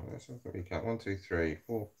it? Right, let's have a quick count. 1, 2, 3,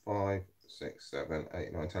 4, 5, 6, 7,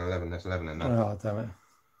 8, 9, 10, 11. There's 11 in there. Oh, damn it.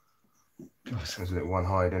 Gosh. There's a little one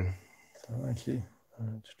hiding. Thank you.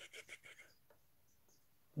 Oh,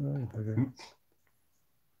 you bugger.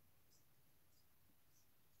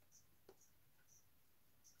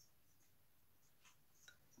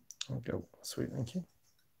 Okay, sweet, thank you.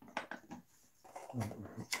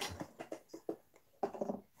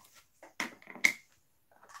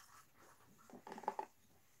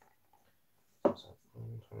 So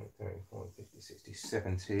 20, 30, 40, 50, 60,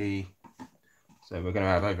 70. So we're going to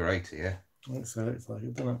have over 80, yeah? I think so, it's like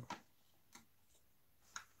it, doesn't it?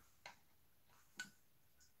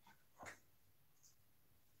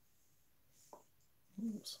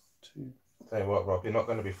 Oops, 2, Tell you what, Rob, you're not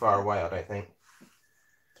going to be far away, I don't think.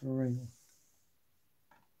 3.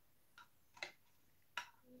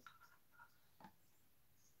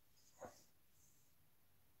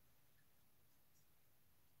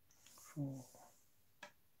 4.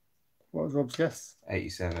 What was Rob's guess?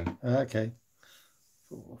 87. Okay.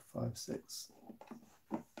 4, 5, 6.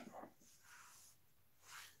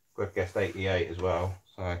 We've guessed 88 as well,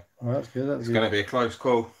 so Oh, that's good. That's it's going to be a close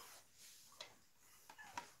call.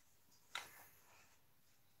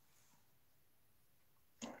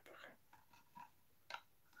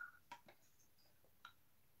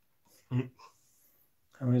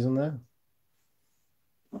 How many's on there?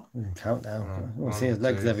 We can count now. I want to 1, see his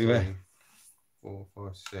legs 2, everywhere. 3, 4,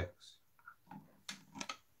 5, 6.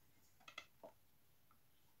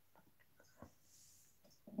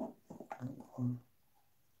 1,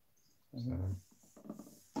 7.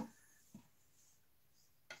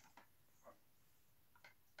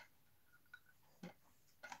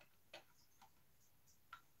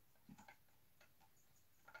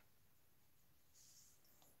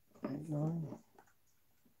 8, 9.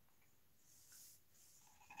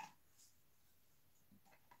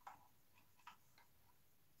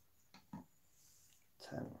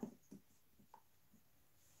 10.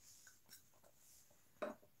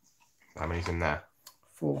 How many's in there?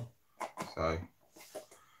 4. So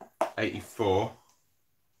 84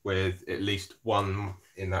 with at least one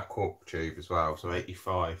in that cork tube as well, so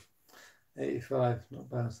 85. 85, not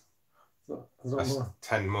bad. That's More.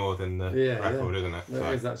 10 more than the record, isn't it?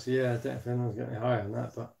 That is actually, yeah, I don't know if anyone's getting higher on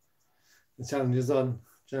that, but the challenge is on.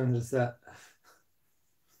 Challenge is set.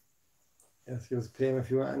 Yes, give us a PM if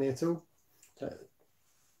you want any at all.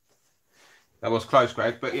 That was close,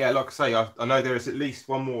 Greg, but yeah, like I say, I know there is at least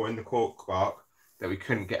one more in the cork bark that we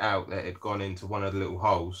couldn't get out that had gone into one of the little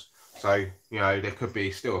holes. So, you know, there could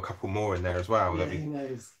be still a couple more in there as well that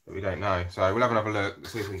we don't know. So we'll have another look,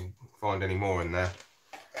 see if we can find any more in there.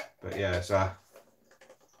 But yeah, it's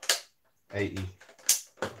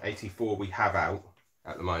 84 we have out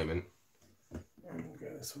at the moment. I'm going to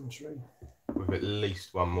go this one tree. With at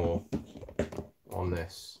least one more on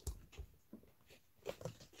this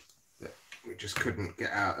that we just couldn't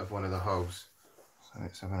get out of one of the holes. So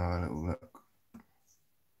let's have another little look.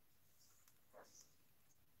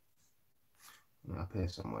 Up here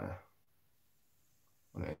somewhere.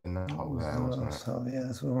 In that hole there, wasn't it? Oh, yeah,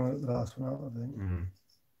 that's the last one out, I think. Mm.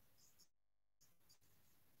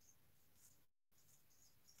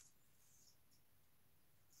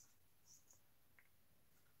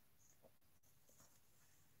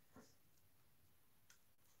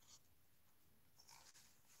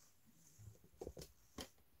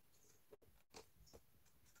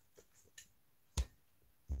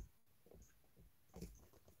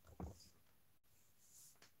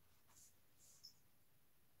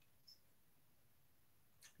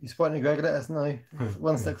 You spotting it, Greg? Let us know.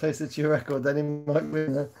 One step closer to your record, then he might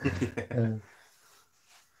win.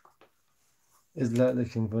 Is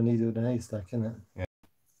looking for a needle in a haystack, isn't it? Yeah.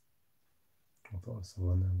 I thought I saw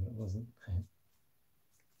one there, but it wasn't.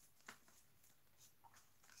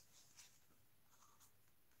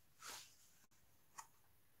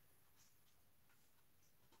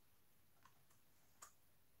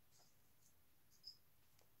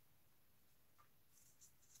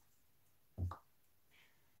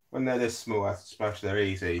 When they're this small, I suppose they're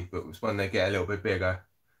easy, but when they get a little bit bigger,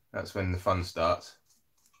 that's when the fun starts.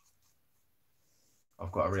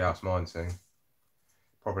 I've got to rehouse mine soon.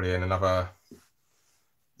 Probably in another,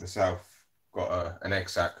 myself, got an egg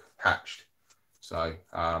sac hatched. So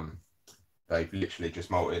they've literally just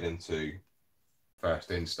molted into first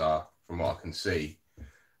instar from what I can see.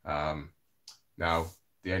 Now,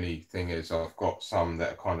 the only thing is I've got some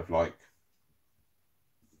that are kind of like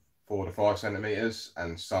 4 to 5 centimeters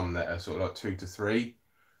and some that are sort of like 2 to 3.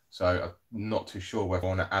 So I'm not too sure whether I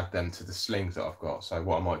want to add them to the slings that I've got. So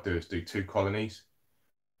what I might do is do 2 colonies,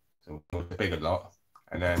 so a bigger lot,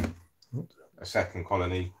 and then a second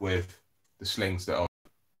colony with the slings that I've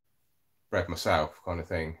bred myself, kind of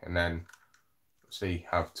thing, and then see,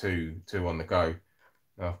 have two on the go.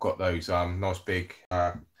 Now I've got those nice big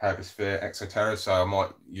Herbisphere Exoterras, so I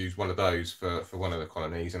might use one of those for one of the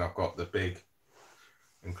colonies, and I've got the big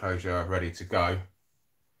enclosure ready to go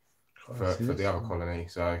for the other colony.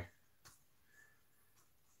 So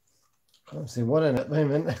can't see one in at the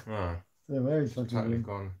moment. oh, They're very fucking totally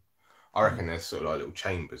gone. I reckon there's sort of like little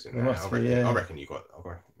chambers in there. I reckon you got. I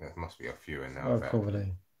reckon there must be a few in there. Oh,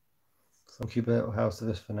 probably. So I'll keep a little house of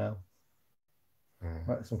this for now.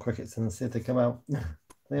 Whack some crickets in and see if they come out. They're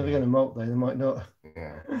never going to molt though. They might not.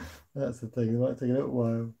 Yeah. That's the thing. It might take a little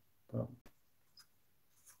while. But...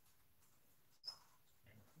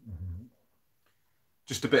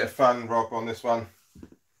 Just a bit of fun, Rob, on this one.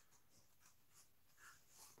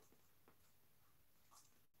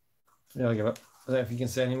 Yeah, I'll give up. I don't know if you can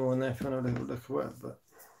see any more in there if you want to have a look at it, but.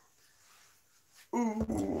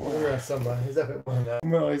 Ooh. Somewhere. He's up at one now.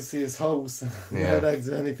 Well, I see his holes. Yeah. No eggs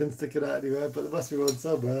or anything sticking out anywhere, but there must be one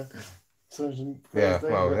somewhere. So yeah,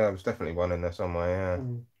 well, yeah, there's definitely one in there somewhere, yeah.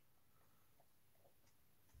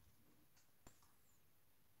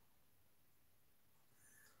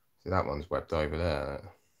 See, that one's webbed over there.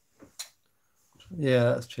 Yeah,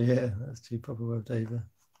 that's true, yeah. That's true, proper webbed over.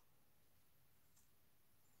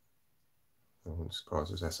 I'm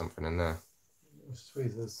surprised there's something in there.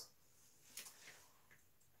 Tweezers.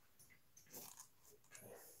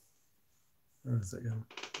 Where's it going?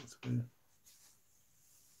 That's weird.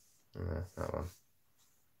 Yeah, that one.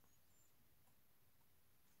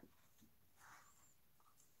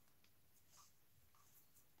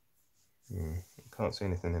 Can't see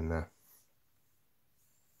anything in there.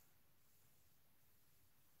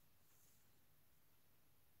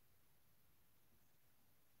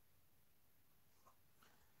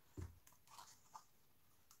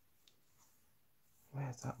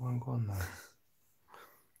 Where's that one gone now?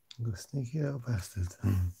 The sneaky little bastard.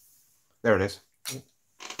 There it is.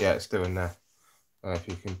 Yeah, it's still in there. If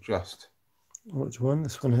you can just... Which one?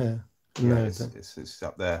 This one here? Yeah, no, it's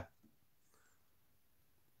up there.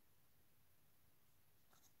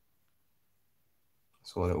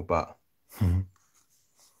 Saw a little butt. You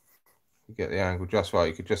get the angle just right.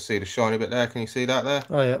 You could just see the shiny bit there. Can you see that there?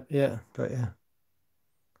 Oh, yeah, yeah, got you.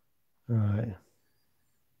 All right.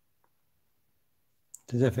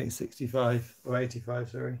 Did I think 65 or 85,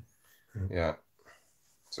 sorry? Yeah.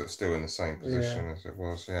 So it's still in the same position as it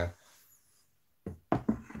was, yeah. Got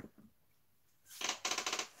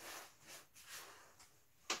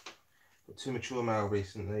 2 mature male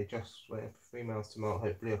recently, just waiting for females to molt.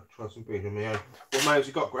 Hopefully I can try some breeding on my own. What males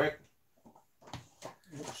you got, Greg?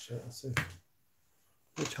 Oh shit, let's see.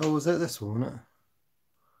 Which hole was it? This one, wasn't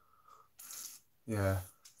it? Yeah.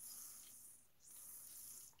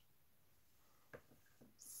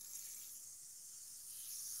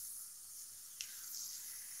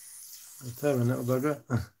 Determined little bugger.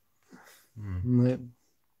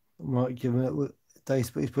 Might give him a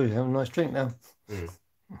taste, but he's probably having a nice drink now. You're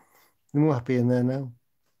more happy in there now.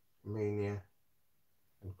 Mania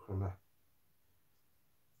and Chroma.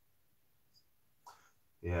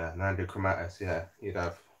 Yeah, Nando Chromatus, yeah. You'd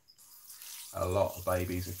have a lot of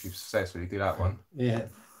babies if you successfully do that one. Yeah.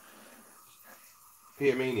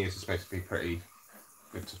 Peterminias is supposed to be pretty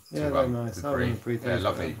good to they're nice. I want to breed those.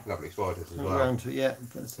 Yeah, lovely spiders as well. Around to it yet,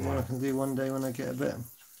 but it's the one I can do one day when I get a bit.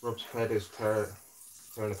 Rob's head is turning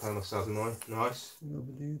a panel 2009. Nice.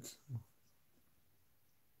 Lovely dudes.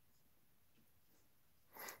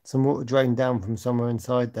 Some water drained down from somewhere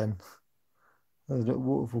inside then. There's a little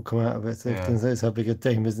waterfall come out of it, so you can see how big a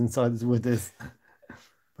team is inside this wood is.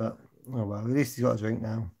 But, oh well, at least he's got a drink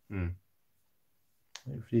now.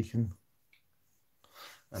 Hopefully he can.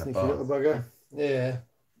 Sneaky little bugger. Yeah.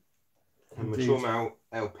 A mature male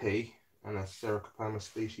LP and a Sericopoma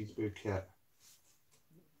species bouquet.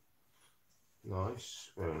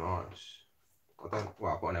 Nice, very nice. I've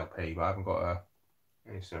got an LP, but I haven't got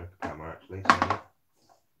any Sericopoma actually. So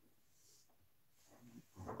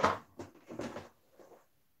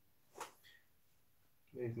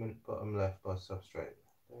movement bottom left by substrate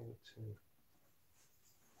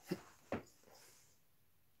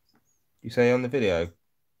You say on the video?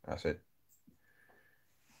 That's it.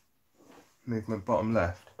 Movement bottom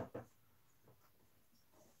left.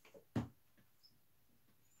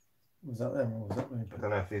 Was that them or was that me? I don't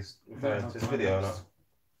know if he's referring to the video or not.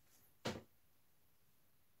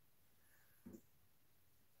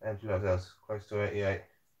 Angela does close to 88.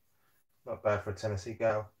 Not bad for a Tennessee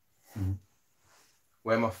gal. Mm-hmm.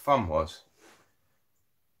 Where my thumb was.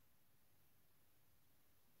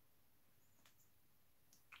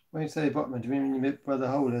 When you say bottom, do you mean the bit where the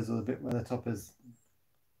hole is or the bit where the top is?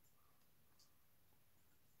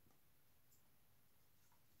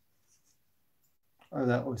 Oh,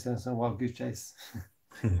 that always sounds like a wild goose chase.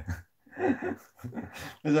 Is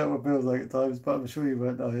that what it feels like at times? But I'm sure you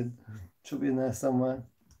weren't dying. Should be in there somewhere.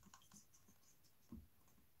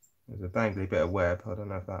 There's a dangly bit of web. I don't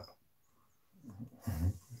know if that.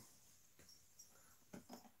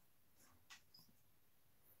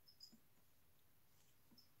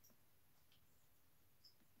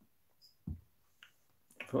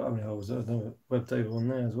 I thought how many holes there was another web table on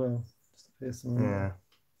there as well. Just to pierce them. Yeah.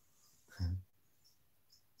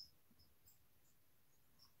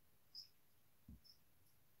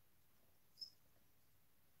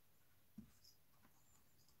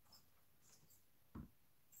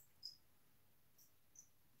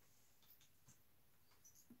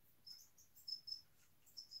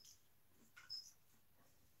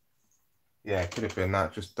 Yeah, it could have been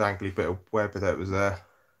that just dangly bit of web that was there.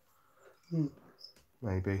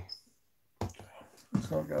 Maybe. Let's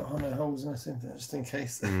not go on no holes in this, just in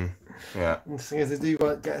case. Yeah. And the thing is, they do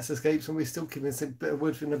like get us escapes, and we still keep this bit of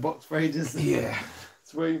wood in the box for ages. Yeah.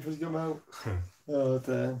 It's waiting for it to come out. Oh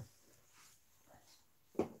dear.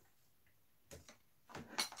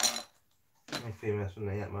 Any females from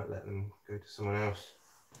there yet might let them go to someone else.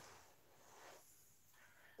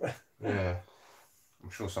 Yeah. I'm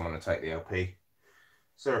sure someone will take the LP.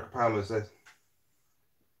 Sarah Palmer's a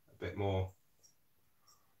bit more.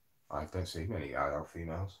 I don't see many adult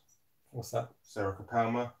females. What's that? Sarah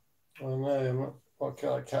Palmer. Oh no, what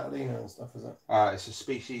like Catalina and stuff, is it? It's a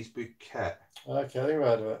species bouquet. Okay, I think I've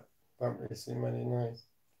heard of it. I haven't really seen many, no.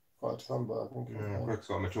 Quite a ton, but I think. Brooke's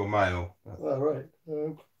got a mature male. Oh, right.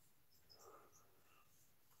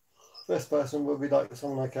 First person would be like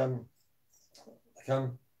someone like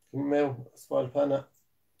Camille, Spider Planet,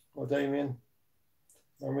 or Damien,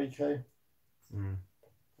 Enrico.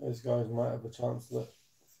 Those guys might have a chance that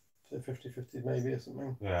 50-50 maybe or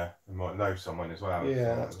something. Yeah, they might know someone as well.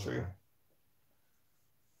 Yeah, that's true.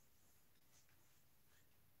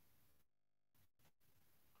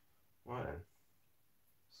 Right then.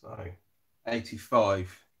 So,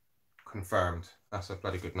 85 confirmed. That's a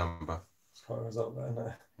bloody good number. It's quite a result there, isn't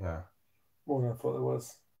it? Yeah. More than I thought it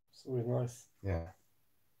was. It's always nice. Yeah.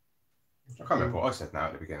 I can't remember what I said now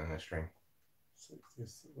at the beginning of the stream.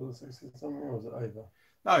 60, was it 60 something or was it over?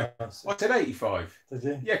 No, I said 85. Did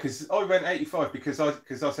you? Yeah, because I went 85 because I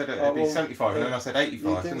said it'd be 75 and then I said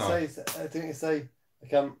 85, didn't I? Didn't you say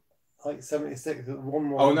like 76? One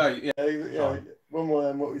more. Oh no, yeah. Yeah, one more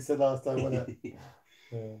than what we said last time, wasn't it?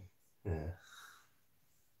 Yeah.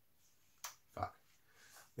 Fuck.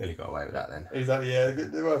 Nearly got away with that then. Exactly, yeah.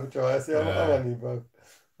 Good worth a try. See, I'm on you, bro.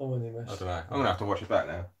 I'm on you, Mesh. I don't know. I'm going to have to watch it back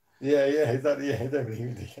now. Yeah, exactly. Yeah, don't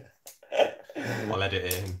believe me. I'll edit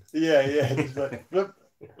it in. Yeah. Just like, bloop,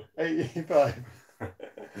 85.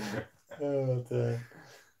 Oh, dear.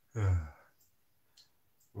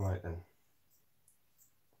 Right then.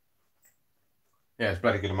 Yeah, it's a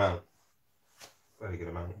bloody good amount. Bloody good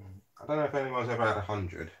amount. I don't know if anyone's ever had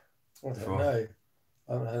 100. I don't know.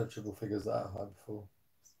 I haven't heard triple figures that high before.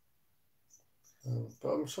 But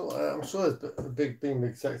I'm sure there's a big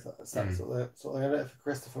sex that sort of in it for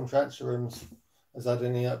Christopher from Transfer Rooms. Has had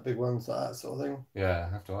any big ones like that sort of thing? Yeah,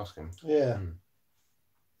 I have to ask him. Yeah.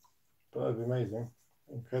 But it'd be amazing.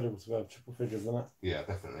 Incredible to have triple figures in it. Yeah,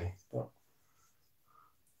 definitely. But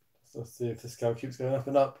let's see if the scale keeps going up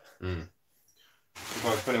and up. Guys,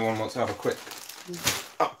 if anyone wants to have a quick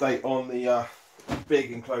update on the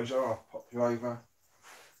big enclosure, I'll pop you over.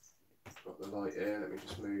 Got the light here, let me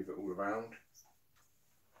just move it all around.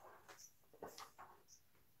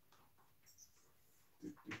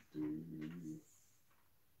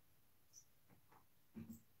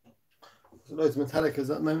 There's loads of Metallicas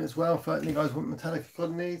at the moment as well. If any guys want Metallica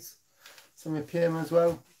colonies, some of PM as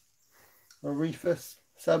well. Or Reefus,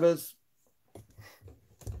 Sabers.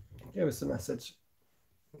 Give us a message.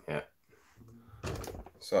 Yeah.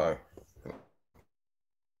 So,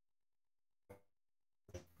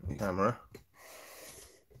 camera.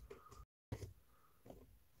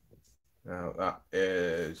 Now that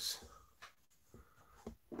is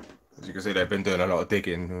As you can see, they've been doing a lot of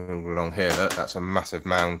digging along here. That's a massive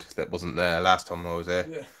mound that wasn't there last time I was here.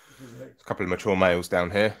 Yeah. A couple of mature males down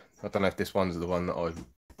here. I don't know if this one's the one that I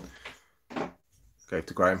gave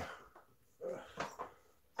to Graham,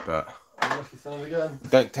 but Lucky son again.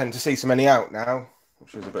 don't tend to see so many out now,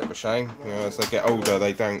 which is a bit of a shame. You know, as they get older,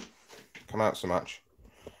 they don't come out so much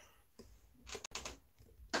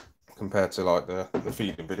compared to like the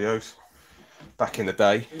feeding videos back in the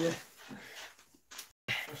day. Yeah.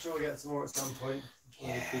 I'm sure we'll get some more at some point.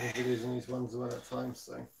 Yeah. Feeding videos on these ones one at a time,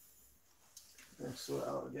 so we'll sort it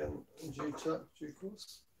out again in due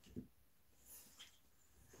course.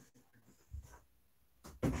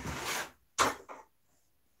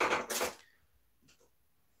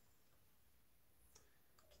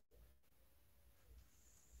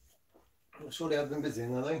 I'm sure they have been busy,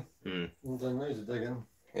 are they? All done loads of digging.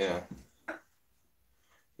 Yeah.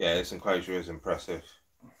 Yeah, this enclosure is impressive.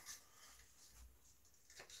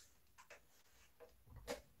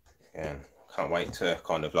 Yeah, can't wait to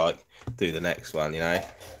kind of like do the next one, you know.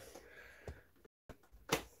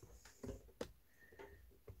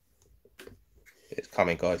 It's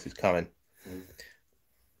coming, guys, it's coming.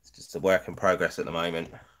 It's just a work in progress at the moment.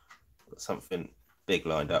 Got something big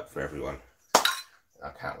lined up for everyone.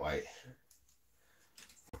 I can't wait.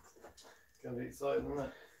 It's going to be exciting, isn't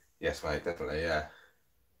it? Yes, mate, definitely, yeah.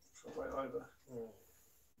 Can't wait either.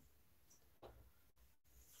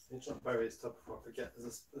 You try to bury its top before I forget.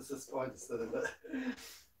 There's a spider still in it.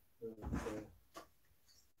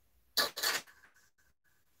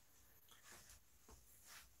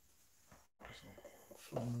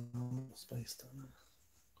 Space down there.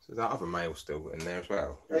 So is that other male still in there as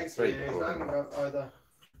well? Thanks for either one on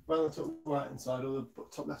the top right hand side or the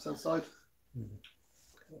top left hand side.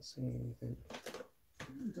 Can't see anything.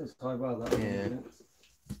 It does tie well that one. Yeah.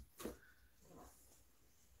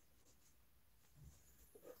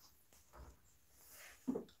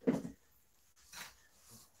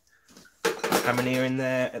 How many are in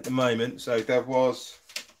there at the moment? So there was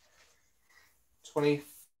 25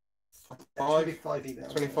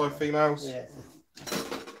 females. Yeah.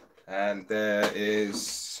 And there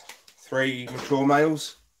is 3 mature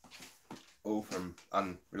males, all from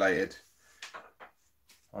unrelated,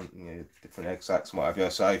 you know, different egg sacs and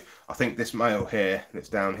whatever. So I think this male here, that's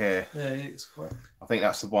down here, yeah, it's quite. I think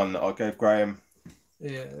that's the one that I gave Graham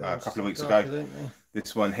a couple of weeks ago.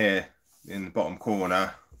 This one here in the bottom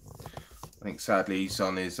corner, I think sadly he's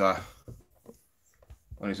on his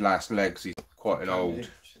last legs. He's quite an old.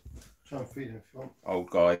 Try and feed him if you want. Old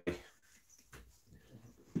guy.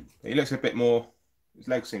 He looks a bit more. His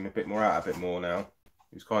legs seem a bit more out, a bit more now.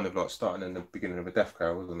 He was kind of like starting in the beginning of a death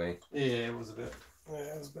cow, wasn't he? Yeah, it was a bit. Yeah,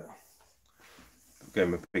 it was a bit. Gave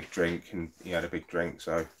him a big drink, and he had a big drink.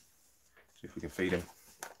 So, see if we can feed him.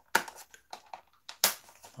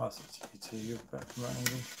 Pass it to you back from that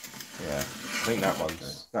angle. Yeah, I think that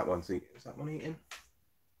one's eating. Is that one eating?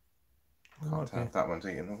 Can't tell if that one's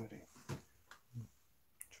eating already.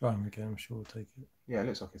 Try him again. I'm sure we'll take it. Yeah, it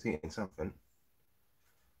looks like it's eating something.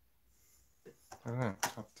 I don't know.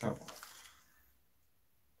 Tap.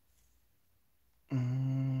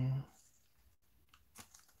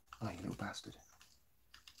 Oh, you little bastard.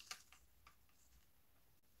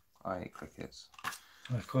 I hate crickets.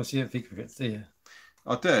 Well, of course, you don't think crickets, do you?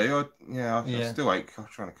 I do. I still hate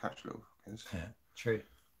trying to catch little crickets. Yeah, true.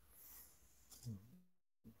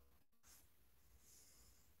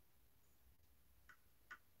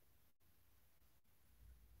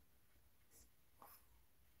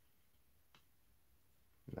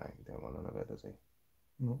 No, you don't want none of it, does he?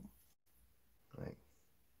 No. Right.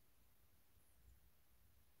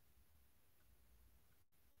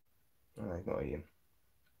 Oh, he's not eating.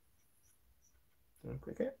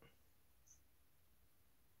 Cricket?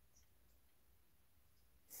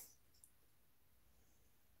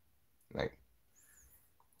 No.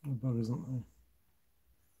 The bug isn't there.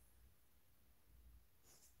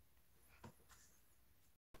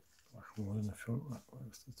 One in the front, that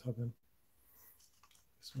was the tub in.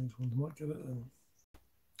 This one's one might get it then.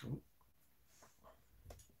 Oh.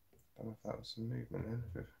 I don't know if that was some movement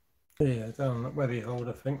then. Yeah, down where the hold,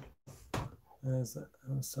 I think. There's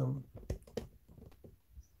some. I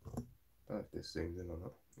don't know if this zooms in or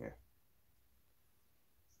not. Yeah.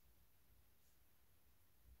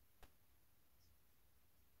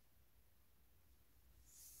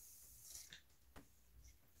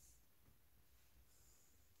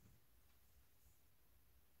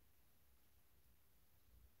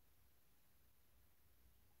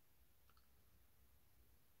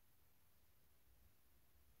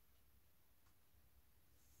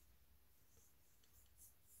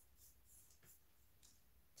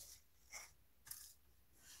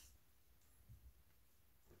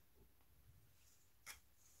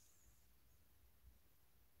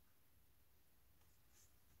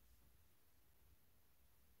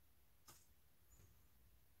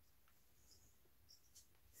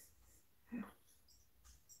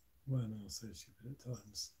 Well, no, so stupid at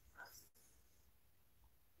times.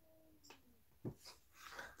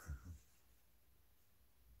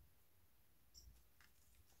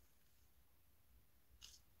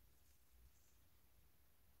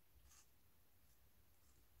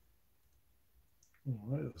 Oh,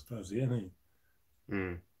 right, that's fuzzy, isn't he?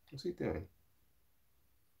 What's he doing?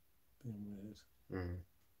 Being weird. Mm.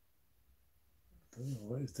 I don't know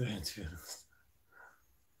what he's doing, to be honest.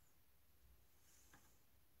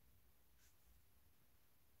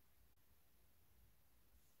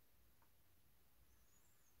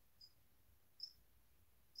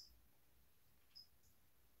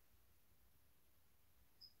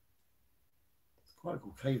 It's quite a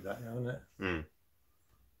cool cave, that, isn't it? Mm.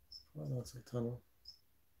 Quite a nice little tunnel.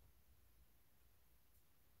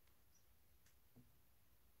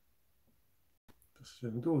 Just the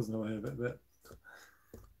doors in the way a bit.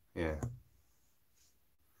 Yeah.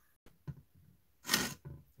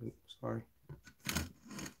 Oops, sorry.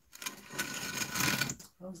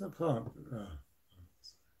 How's that plant? Oh.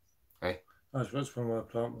 Hey. I was just wondering why the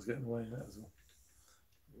plant was getting away, that was all.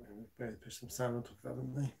 Better put some sand on top of that,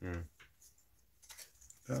 didn't they? Mm.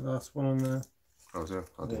 That last one on there. Oh, so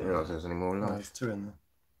I didn't realise there was any more No, left. there's two in there.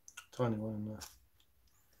 Tiny one in there.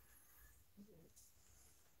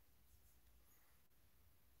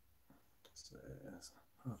 So, yeah, it's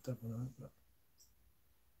half done on it, but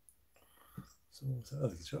some more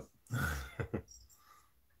to shot.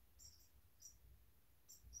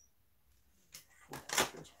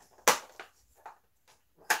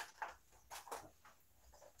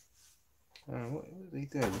 What was he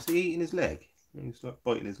doing? Was he eating his leg? He was like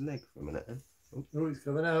biting his leg for a minute then. Oh, he's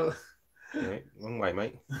coming out. Right, wrong way,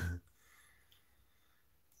 mate.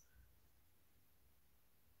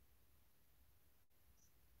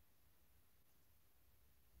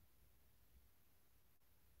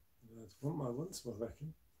 There's one more once, I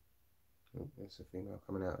reckon. Oh, there's a female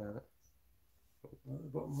coming out there. At the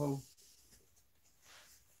bottom hole.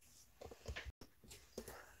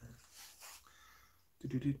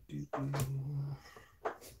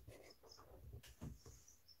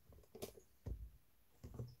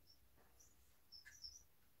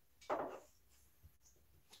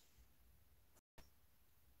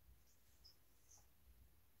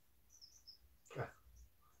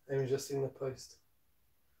 Amy's just seen the post.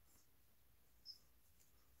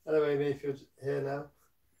 Hello, Amy, if you're here now.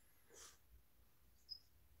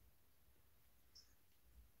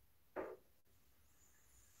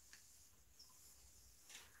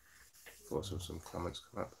 Thought some comments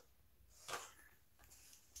come up.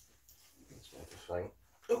 Let's make a flame.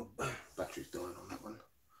 Oh, battery's dying on that one.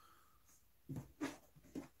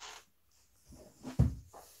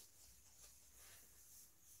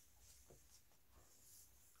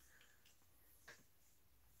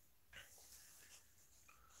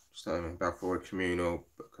 Just starting balfouri communal,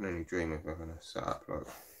 but can only dream if I'm going to set up like.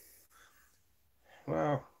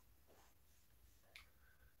 Well,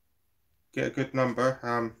 get a good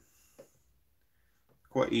number.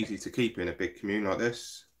 Quite easy to keep in a big commune like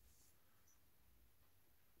this.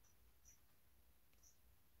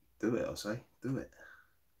 Do it, I'll say. Do it.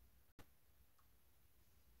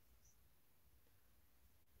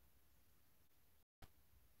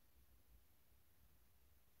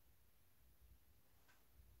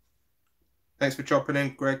 Thanks for chopping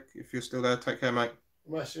in, Greg. If you're still there, take care, mate.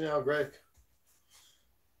 I'm actually now, Greg.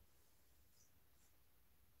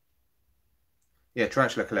 Yeah,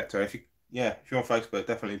 Tarantula Collector. If you're on Facebook,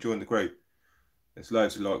 definitely join the group. There's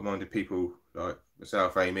loads of like-minded people like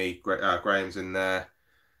myself, Amy, Graham's in there.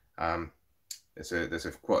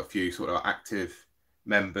 There's quite a few sort of active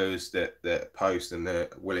members that post and they're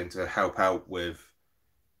willing to help out with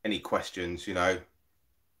any questions, you know,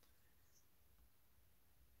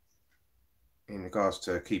 in regards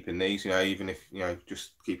to keeping these, you know, even if, you know,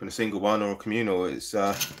 just keeping a single one or a communal, it's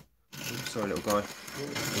sorry, little guy.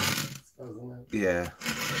 Yeah.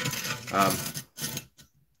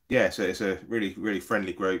 Yeah, so it's a really, really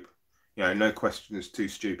friendly group. You know, no questions too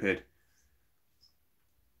stupid.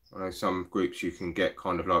 I know some groups you can get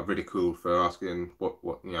kind of like ridiculed for asking what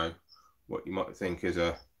you know, what you might think is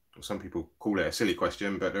a, some people call it a silly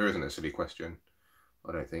question, but there isn't a silly question.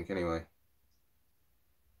 I don't think anyway.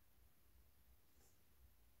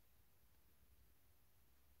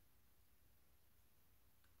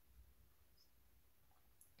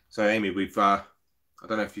 So Amy, we've I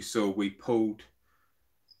don't know if you saw, we pulled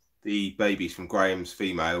the babies from Graham's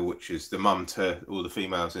female, which is the mum to all the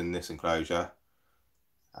females in this enclosure,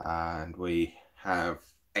 and we have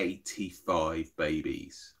 85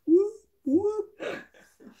 babies. Whoop, whoop.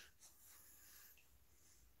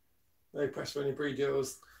 No pressure when you breed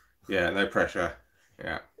yours. Yeah, no pressure.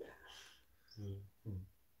 Yeah. I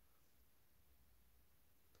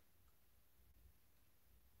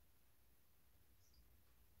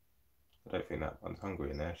don't think that one's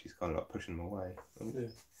hungry in there. She's kind of like pushing them away. Yeah.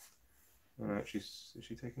 Alright, is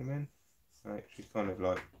she taking them in? Right, she's kind of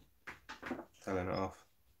like telling it off.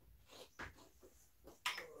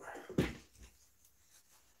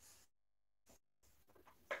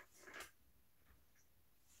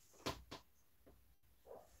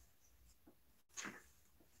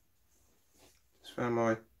 Just found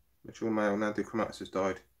my mature male Nandicromatus has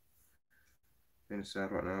died. Been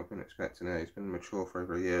sad right now. I've been expecting it. He's been mature for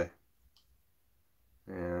over a year.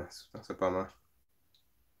 Yeah, that's a bummer.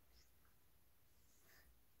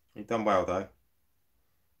 He's done well though.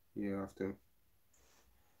 Yeah, after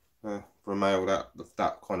for a male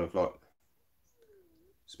that kind of like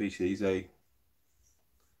species, they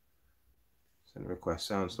send a request.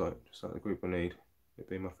 Sounds like just like the group I need. It'd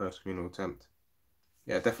be my first communal attempt.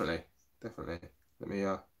 Yeah, definitely. Let me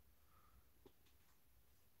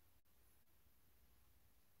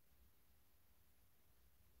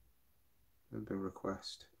member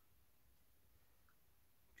request.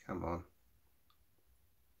 Come on.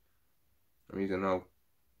 I'm using an old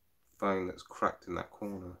phone that's cracked in that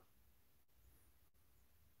corner.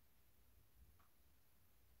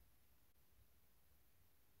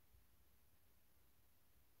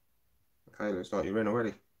 Okay, looks like you're in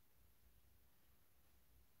already.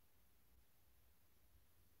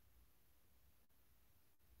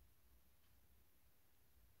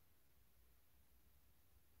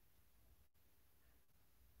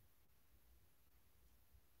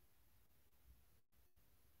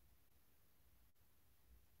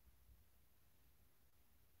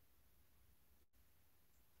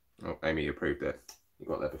 Oh, Amy approved it. You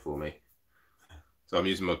got there before me. So I'm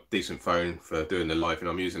using my decent phone for doing the live, and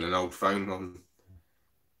I'm using an old phone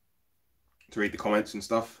to read the comments and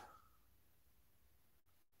stuff.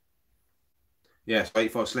 Yeah, so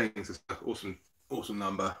 85 slings is an awesome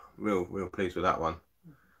number. Real pleased with that one.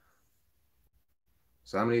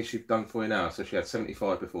 So how many has she done for you now? So she had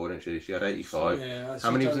 75 before, didn't she? She had 85. Yeah.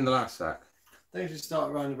 How many was in the last sack? I think she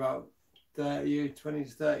started around about 30, 20 to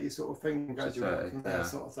 30 sort of thing, graduate from there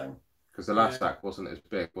sort of thing. Because the last sack wasn't as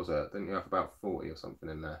big, was it? Didn't you have about 40 or something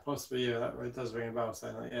in there? Possibly, yeah. That does ring a bell,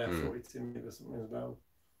 saying like, 42 maybe or something as well.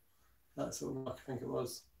 That sort of mark, I think it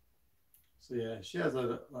was. So yeah, she has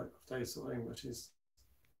a like day sort of thing, but she's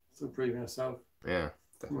still breathing herself. Yeah,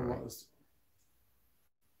 definitely.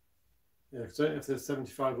 Yeah, because I don't know if the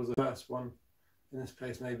 75 was the first one in this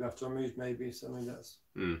place, maybe after I moved, maybe. So I mean, that's.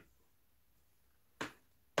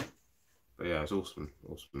 But yeah, it's awesome.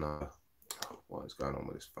 What is going on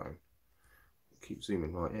with this phone? Keep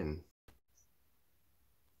zooming right in.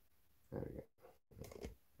 There we go.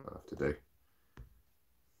 I'll have to do.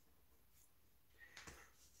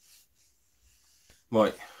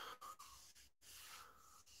 Right.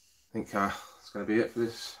 I think it's going to be it for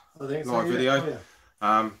this live video. Oh,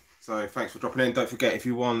 yeah. So thanks for dropping in. Don't forget, if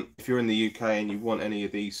you're in the UK and you want any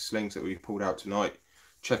of these slings that we've pulled out tonight,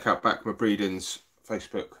 check out Backma Breeding's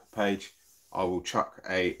Facebook page. I will chuck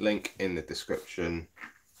a link in the description.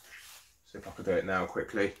 See if I can do it now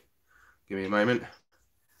quickly. Give me a moment.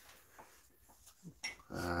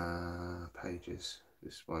 Pages.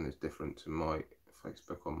 This one is different to my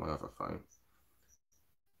Facebook on my other phone.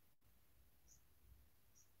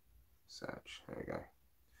 Search. There we go.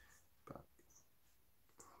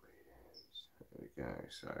 There we go.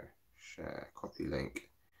 So share, copy link.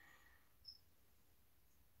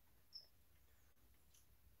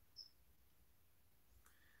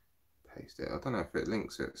 Paste it. I don't know if it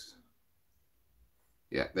links it.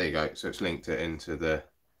 Yeah, there you go. So it's linked it into the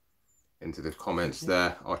comments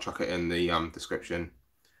there. I'll chuck it in the description.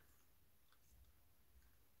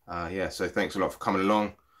 Yeah, so thanks a lot for coming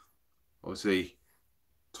along. Obviously,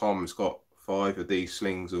 Tom's got 5 of these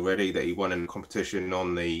slings already that he won in the competition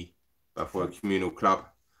on the Balfouri Communal Club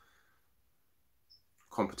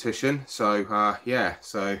competition. So yeah,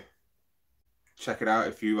 so check it out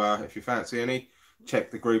if you fancy any.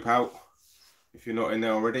 Check the group out if you're not in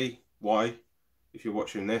there already. Why? If you're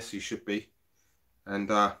watching this, you should be.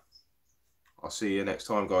 And I'll see you next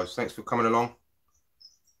time, guys. Thanks for coming along.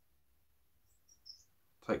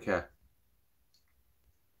 Take care.